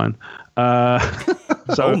 It's fine.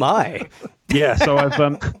 Oh my! Yeah, so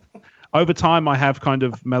I've over time I have kind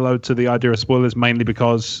of mellowed to the idea of spoilers mainly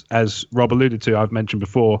because, as Rob alluded to, I've mentioned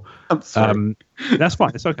before. I'm sorry. That's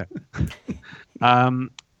fine. It's okay.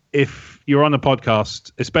 If you're on a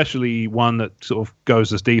podcast, especially one that sort of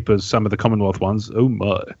goes as deep as some of the Commonwealth ones, oh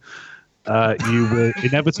my, you will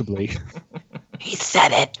inevitably. He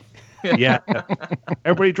said it. Yeah.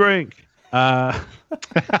 Everybody drink.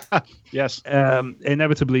 Yes.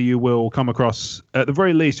 Inevitably, you will come across, at the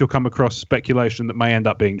very least, you'll come across speculation that may end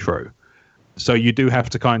up being true. So you do have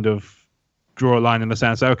to kind of draw a line in the sand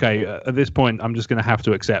and say, okay, at this point, I'm just going to have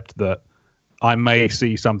to accept that I may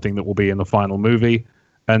see something that will be in the final movie,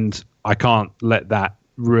 and I can't let that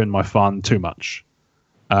ruin my fun too much.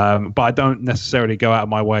 But I don't necessarily go out of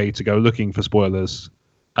my way to go looking for spoilers.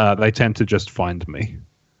 They tend to just find me.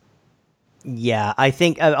 Yeah, I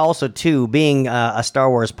think also, too, being a Star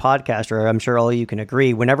Wars podcaster, I'm sure all of you can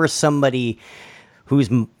agree, whenever somebody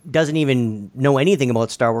who doesn't even know anything about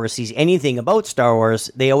Star Wars sees anything about Star Wars,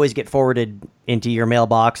 they always get forwarded into your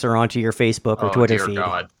mailbox or onto your Facebook or Twitter feed.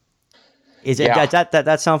 God. Is it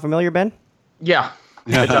that sound familiar, Ben? Yeah,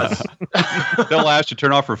 it does. They'll ask you to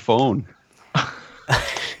turn off her phone.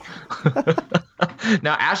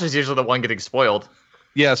 Now, Ash is usually the one getting spoiled.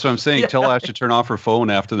 Yeah, so I'm saying tell Ash to turn off her phone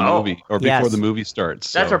after the movie or before the movie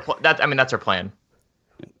starts. That's so. her. That's her plan.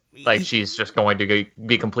 Like she's just going to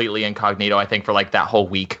be completely incognito. I think for like that whole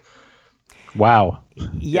week. Wow.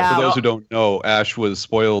 Yeah. For those who don't know, Ash was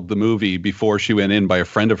spoiled the movie before she went in by a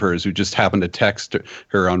friend of hers who just happened to text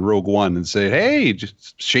her on Rogue One and say, "Hey,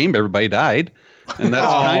 just shame everybody died," and that's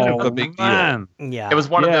kind of a big deal. Yeah. It was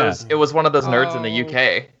one of those. It was one of those nerds in the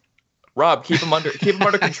UK. Rob, keep him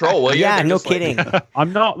under control, will you? Yeah, no kidding.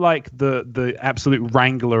 I'm not like the absolute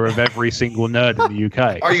wrangler of every single nerd in the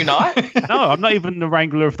UK. Are you not? No, I'm not even the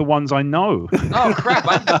wrangler of the ones I know. Oh crap!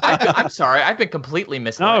 I'm sorry. I've been completely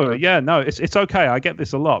misled. No, it's okay. I get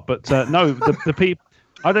this a lot, but no, the people.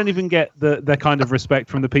 I don't even get the kind of respect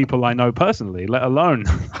from the people I know personally, let alone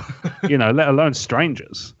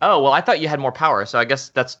strangers. Oh well, I thought you had more power, so I guess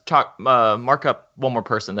that's mark up one more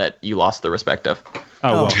person that you lost the respect of.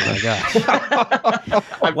 Oh my gosh.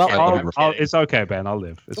 Well, it's okay, Ben. I'll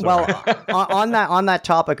live. It's well, right. on that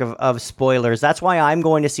topic of spoilers, that's why I'm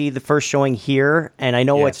going to see the first showing here, and I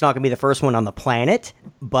know it's not going to be the first one on the planet,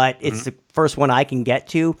 but it's the first one I can get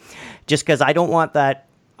to, just because I don't want that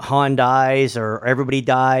Han dies or everybody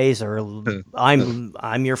dies or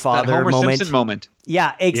I'm your father that Homer moment. Simpson moment.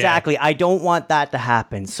 Yeah, exactly. Yeah. I don't want that to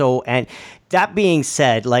happen. So, and that being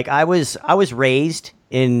said, like I was raised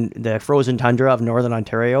in the frozen tundra of Northern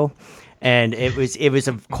Ontario, and it was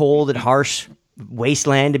a cold and harsh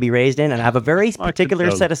wasteland to be raised in, and I have a very particular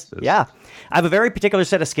set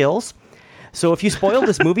of skills. So if you spoil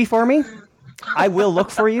this movie for me, I will look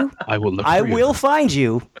for you. I will find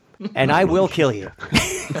you, and I will kill you.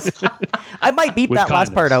 I might beep that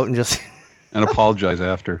last part out and just and apologize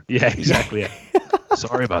after. Yeah, exactly. Yeah.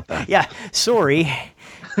 Sorry about that. Yeah, sorry,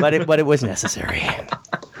 but it was necessary.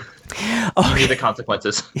 You knew the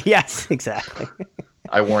consequences. Yes, exactly.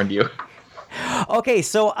 I warned you. Okay,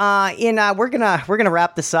 so we're gonna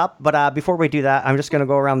wrap this up, but before we do that, I'm just gonna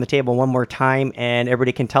go around the table one more time, and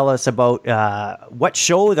everybody can tell us about what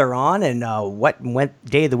show they're on and what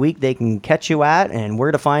day of the week they can catch you at, and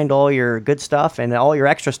where to find all your good stuff and all your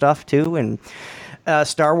extra stuff too, and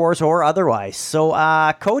Star Wars or otherwise. So,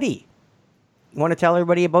 Cody, you want to tell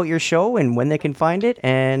everybody about your show and when they can find it,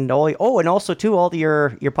 and all your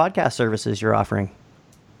podcast services you're offering.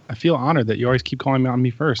 I feel honored that you always keep calling me on me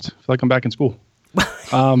first. I feel like I'm back in school.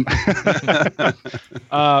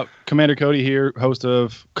 Commander Cody here,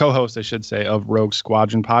 co-host, I should say, of Rogue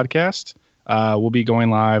Squadron podcast. We'll be going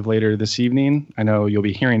live later this evening. I know you'll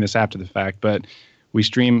be hearing this after the fact, but we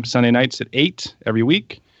stream Sunday nights at 8 every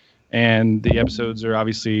week, and the episodes are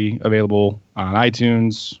obviously available on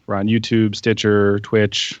iTunes, we're on YouTube, Stitcher,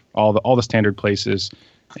 Twitch, all the standard places,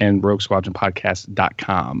 and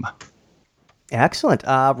RogueSquadronPodcast.com. Excellent.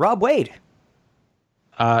 Rob Wade.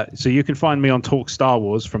 So you can find me on Talk Star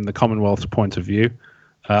Wars from the Commonwealth's point of view.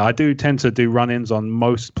 I do tend to do run-ins on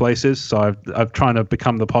most places, so I'm trying to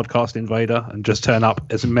become the podcast invader and just turn up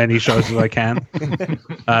as many shows as I can.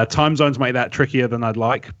 Time zones make that trickier than I'd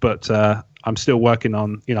like, but I'm still working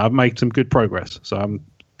on, I've made some good progress, so I'm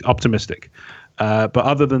optimistic. But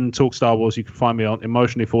other than Talk Star Wars, you can find me on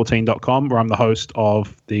emotionally14.com, where I'm the host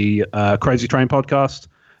of the Crazy Train podcast,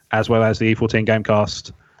 as well as the E14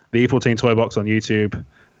 Gamecast, the E14 Toy Box on YouTube,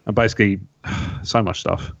 and basically so much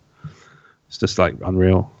stuff. It's just like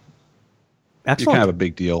unreal. Excellent. You can have a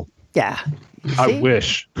big deal. Yeah. I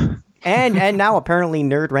wish. And now apparently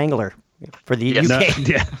Nerd Wrangler for the UK.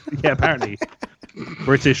 Yeah, apparently.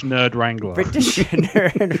 British Nerd Wrangler. British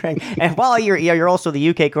Nerd Wrangler. And while you're also the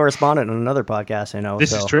UK correspondent on another podcast, I know.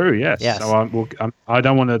 This is true, yes. Yes. So I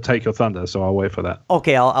don't want to take your thunder, so I'll wait for that.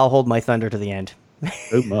 Okay, I'll hold my thunder to the end.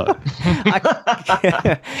 Oh my.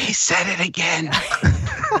 He said it again.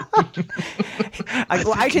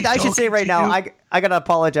 I should say right now, I gotta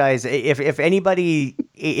apologize if anybody,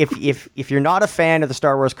 if you're not a fan of the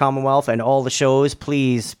Star Wars Commonwealth and all the shows,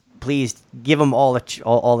 please give them all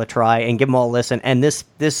a try and give them all a listen. And this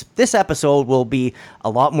episode will be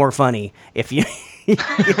a lot more funny if you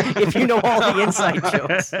if you know all the inside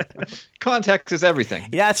jokes. Context is everything.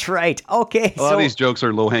 That's right. Okay. A lot of these jokes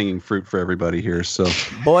are low-hanging fruit for everybody here. So,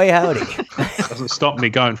 boy, howdy. Doesn't stop me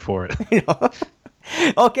going for it.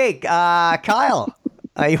 Okay, Kyle,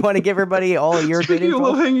 you want to give everybody all your good info?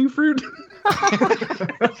 Low-hanging fruit.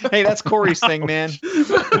 Hey, that's Corey's thing, man.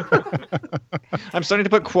 I'm starting to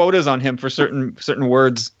put quotas on him for certain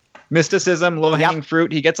words. Mysticism, low-hanging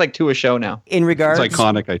fruit. He gets like 2 a show now. In regards, It's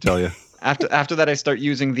iconic, I tell you. After that, I start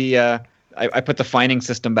using the. I put the fining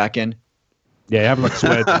system back in. Yeah, you have like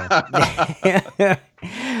swear there.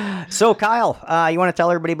 So, Kyle, you want to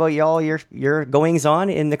tell everybody about all your goings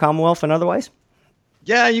on in the Commonwealth and otherwise?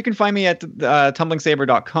 Yeah, you can find me at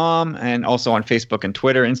tumblingsaber.com and also on Facebook and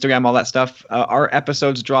Twitter, Instagram, all that stuff. Our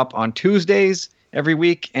episodes drop on Tuesdays every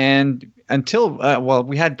week, and until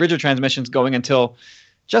we had Bridger transmissions going until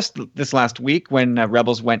just this last week when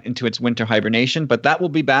Rebels went into its winter hibernation, but that will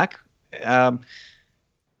be back.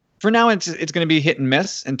 For now, it's going to be hit and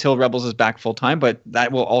miss until Rebels is back full time, but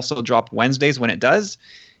that will also drop Wednesdays when it does.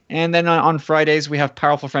 And then on Fridays, we have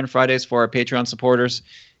Powerful Friend Fridays for our Patreon supporters.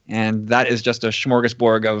 And that is just a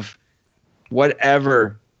smorgasbord of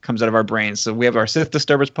whatever comes out of our brains. So we have our Sith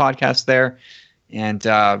Disturbers podcast there, and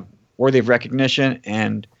Worthy of Recognition,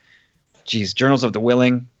 and Journals of the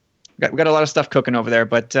Willing. We got a lot of stuff cooking over there,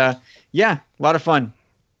 but yeah, a lot of fun.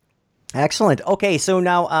 Excellent. Okay, so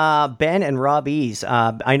now Ben and Rob Ease.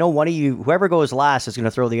 I know one of you, whoever goes last, is going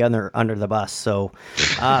to throw the other under the bus. So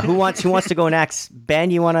who wants to go next?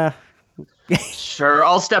 Ben, you want to? Sure,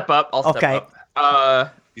 I'll step up. Okay.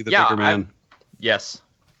 Be the bigger man. Yes.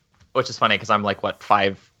 Which is funny because I'm like,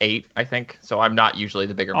 5'8", I think. So I'm not usually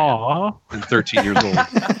the bigger man. Aww. I'm 13 years old.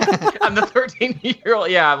 I'm the 13-year-old.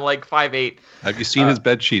 Yeah, I'm like 5'8". Have you seen his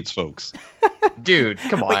bed sheets, folks? Dude,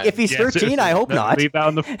 come on. Wait, if he's 13, I hope not. Leave that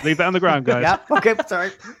on the ground, guys. Yeah. Okay.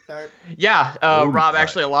 Sorry. Yeah, Rob.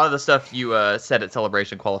 Actually, a lot of the stuff you said at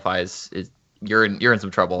Celebration qualifies. You're in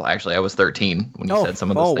some trouble. Actually, I was 13 when you said some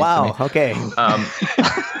of those things to me. Okay.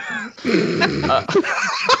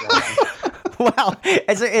 Wow.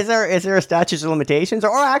 Is there a statute of limitations?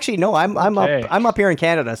 Or actually, no. I'm up here in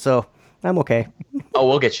Canada, so I'm okay. Oh,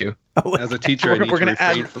 we'll get you. As a teacher, we're going to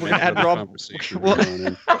add Rob.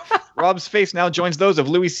 Rob's face now joins those of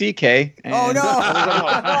Louis C.K. Oh no!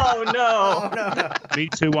 Oh no! Me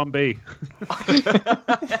too, 1B.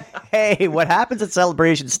 Hey, what happens at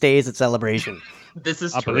Celebration stays at Celebration. This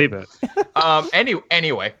is I true. believe it.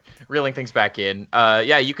 Anyway, reeling things back in.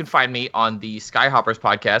 Yeah, you can find me on the Skyhoppers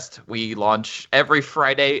podcast. We launch every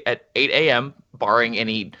Friday at 8 a.m., barring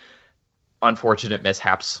any unfortunate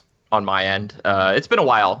mishaps on my end. It's been a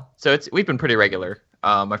while, so we've been pretty regular.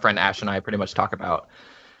 My friend Ash and I pretty much talk about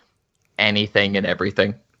anything and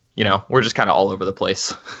everything. We're just kind of all over the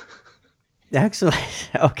place. Excellent.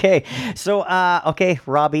 Okay. So,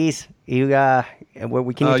 Robbies, you can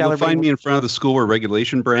you tell you'll find me in front of the School War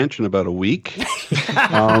Regulation Branch in about a week.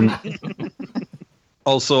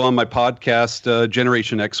 Also on my podcast,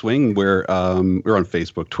 Generation X-Wing, where we're on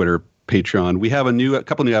Facebook, Twitter, Patreon. We have a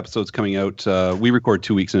couple new episodes coming out. We record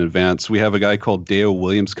 2 weeks in advance. We have a guy called Dale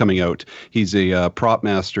Williams coming out. He's a prop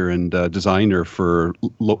master and designer for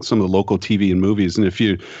some of the local TV and movies. And if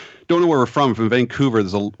you don't know where we're from Vancouver,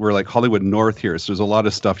 we're like Hollywood North here. So there's a lot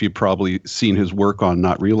of stuff you've probably seen his work on,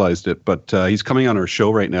 not realized it. But he's coming on our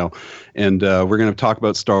show right now. And we're going to talk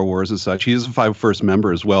about Star Wars and such. He is a 501st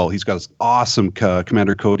member as well. He's got this awesome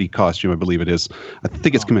Commander Cody costume, I believe it is. I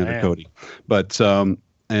think it's Commander Cody. But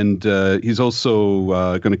and he's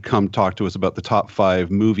also going to come talk to us about the top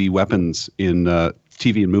 5 movie weapons in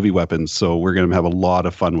TV and movie weapons. So we're going to have a lot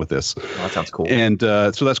of fun with this. Oh, that sounds cool. And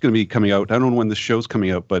so that's going to be coming out. I don't know when the show's coming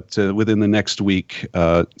out, but within the next week,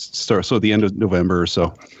 so the end of November or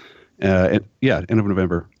so. End of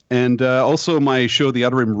November. And also my show, The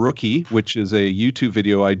Outer Rim Rookie, which is a YouTube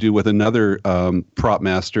video I do with another prop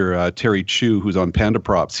master, Terry Chu, who's on Panda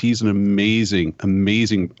Props. He's an amazing,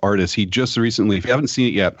 amazing artist. He just recently, if you haven't seen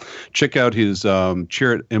it yet, check out his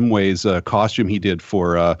Chirrut Imwe's costume he did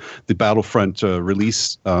for the Battlefront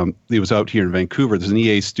release. He was out here in Vancouver. There's an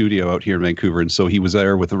EA studio out here in Vancouver. And so he was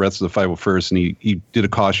there with the rest of the 501st, and he did a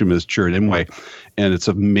costume as Chirrut Imwe. And it's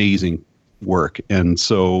amazing work. And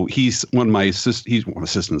so he's one of my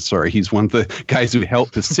assistants. Sorry, he's one of the guys who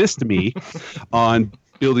helped assist me on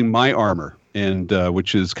building my armor, and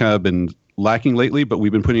which has kind of been lacking lately. But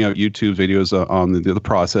we've been putting out YouTube videos on the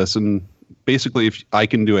process, and basically, if I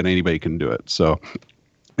can do it, anybody can do it. So,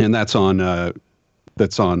 and that's on our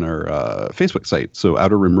Facebook site. So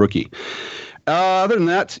Outer Rim Rookie. Other than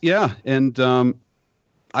that, yeah, and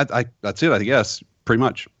I that's it. I guess pretty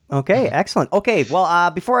much. Okay, excellent. Okay,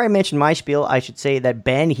 well, before I mention my spiel, I should say that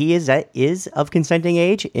Ben, he is of consenting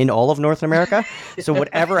age in all of North America. So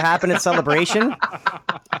whatever happened at Celebration,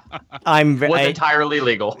 was entirely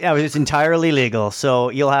legal. Yeah, it was entirely legal. So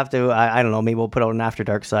you'll have to, I don't know, maybe we'll put out an After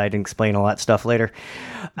Dark side and explain all that stuff later.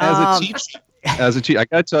 As a teacher, I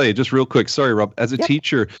gotta tell you, just real quick. Sorry, Rob. As a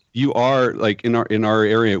teacher, you are like in our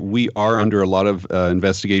area. We are under a lot of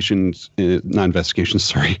investigations. Not investigations.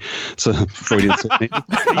 Sorry, so Freudian.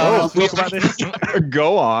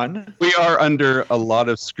 Go on. We are under a lot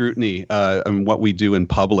of scrutiny on what we do in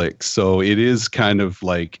public. So it is kind of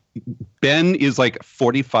like Ben is like a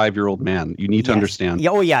 45-year-old man. You need to understand.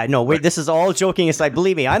 Yeah, oh yeah, no. Wait, this is all joking aside.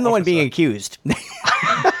 Believe me, I'm the one being accused.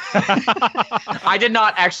 I did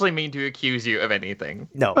not actually mean to accuse you of anything.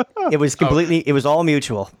 No, it was completely, it was all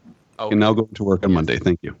mutual. And now go to work on Monday.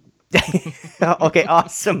 Thank you. Okay,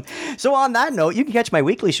 awesome. So on that note, you can catch my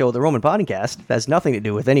weekly show, The Roman Podcast. That has nothing to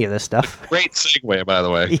do with any of this stuff. Great segue, by the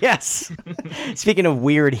way. Yes. Speaking of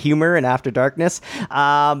weird humor and After Darkness,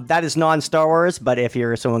 that is non-Star Wars, but if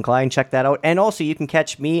you're so inclined, check that out. And also, you can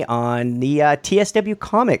catch me on the TSW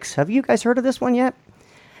Comics. Have you guys heard of this one yet?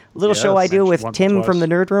 Little show I do with Tim from the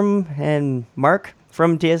Nerd Room and Mark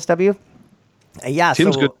from TSW.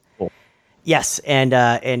 Tim's good. Yes, and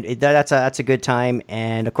that's a good time.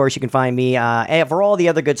 And of course, you can find me for all the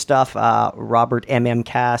other good stuff. Robert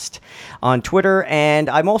Cast on Twitter, and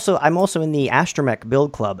I'm also in the Astromech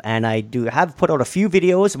Build Club, and I have put out a few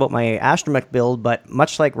videos about my Astromech build. But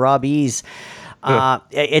much like Rob E's,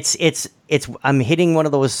 it's I'm hitting one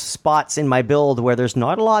of those spots in my build where there's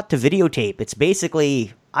not a lot to videotape. It's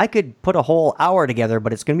basically, I could put a whole hour together,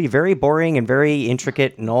 but it's going to be very boring and very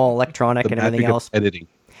intricate and all electronic and everything else. Editing.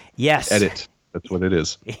 Yes. Edit. That's what it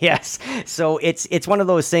is. Yes. So it's one of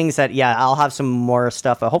those things that, I'll have some more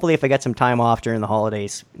stuff. Hopefully, if I get some time off during the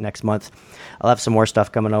holidays next month, I'll have some more stuff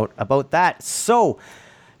coming out about that. So,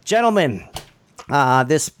 gentlemen,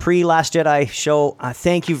 this pre-Last Jedi show,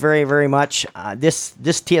 thank you very, very much. This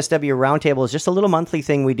TSW Roundtable is just a little monthly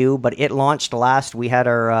thing we do, but it launched last. We had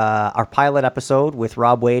our pilot episode with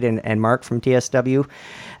Rob Wade and Mark from TSW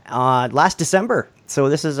last December. So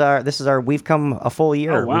this is our we've come a full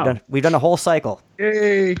year. Oh, wow. We've done a whole cycle.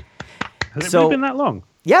 Yay! Has it really been that long?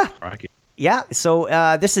 Yeah. Crikey. Yeah, so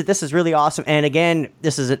this is really awesome, and again,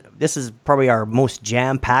 this is probably our most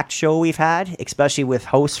jam-packed show we've had, especially with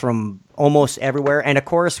hosts from almost everywhere. And of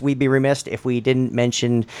course, we'd be remiss if we didn't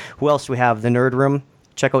mention who else we have. The Nerd Room.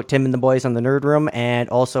 Check out Tim and the boys on the Nerd Room, and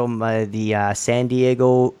also the San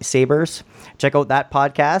Diego Sabers. Check out that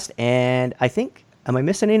podcast. And I think, am I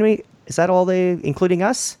missing anybody? Is that all including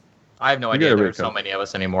us? I have no idea. There's so many of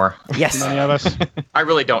us anymore. Yes. Many of us. I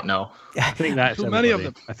really don't know. I think that's Too many of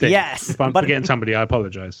them. I think. Yes. If I'm forgetting somebody, I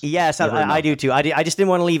apologize. Yes, I do too. I just didn't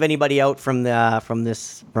want to leave anybody out from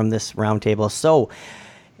this roundtable. So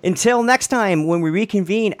until next time, when we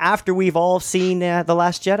reconvene after we've all seen The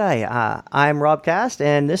Last Jedi, I'm Rob Cast,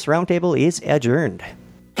 and this roundtable is adjourned.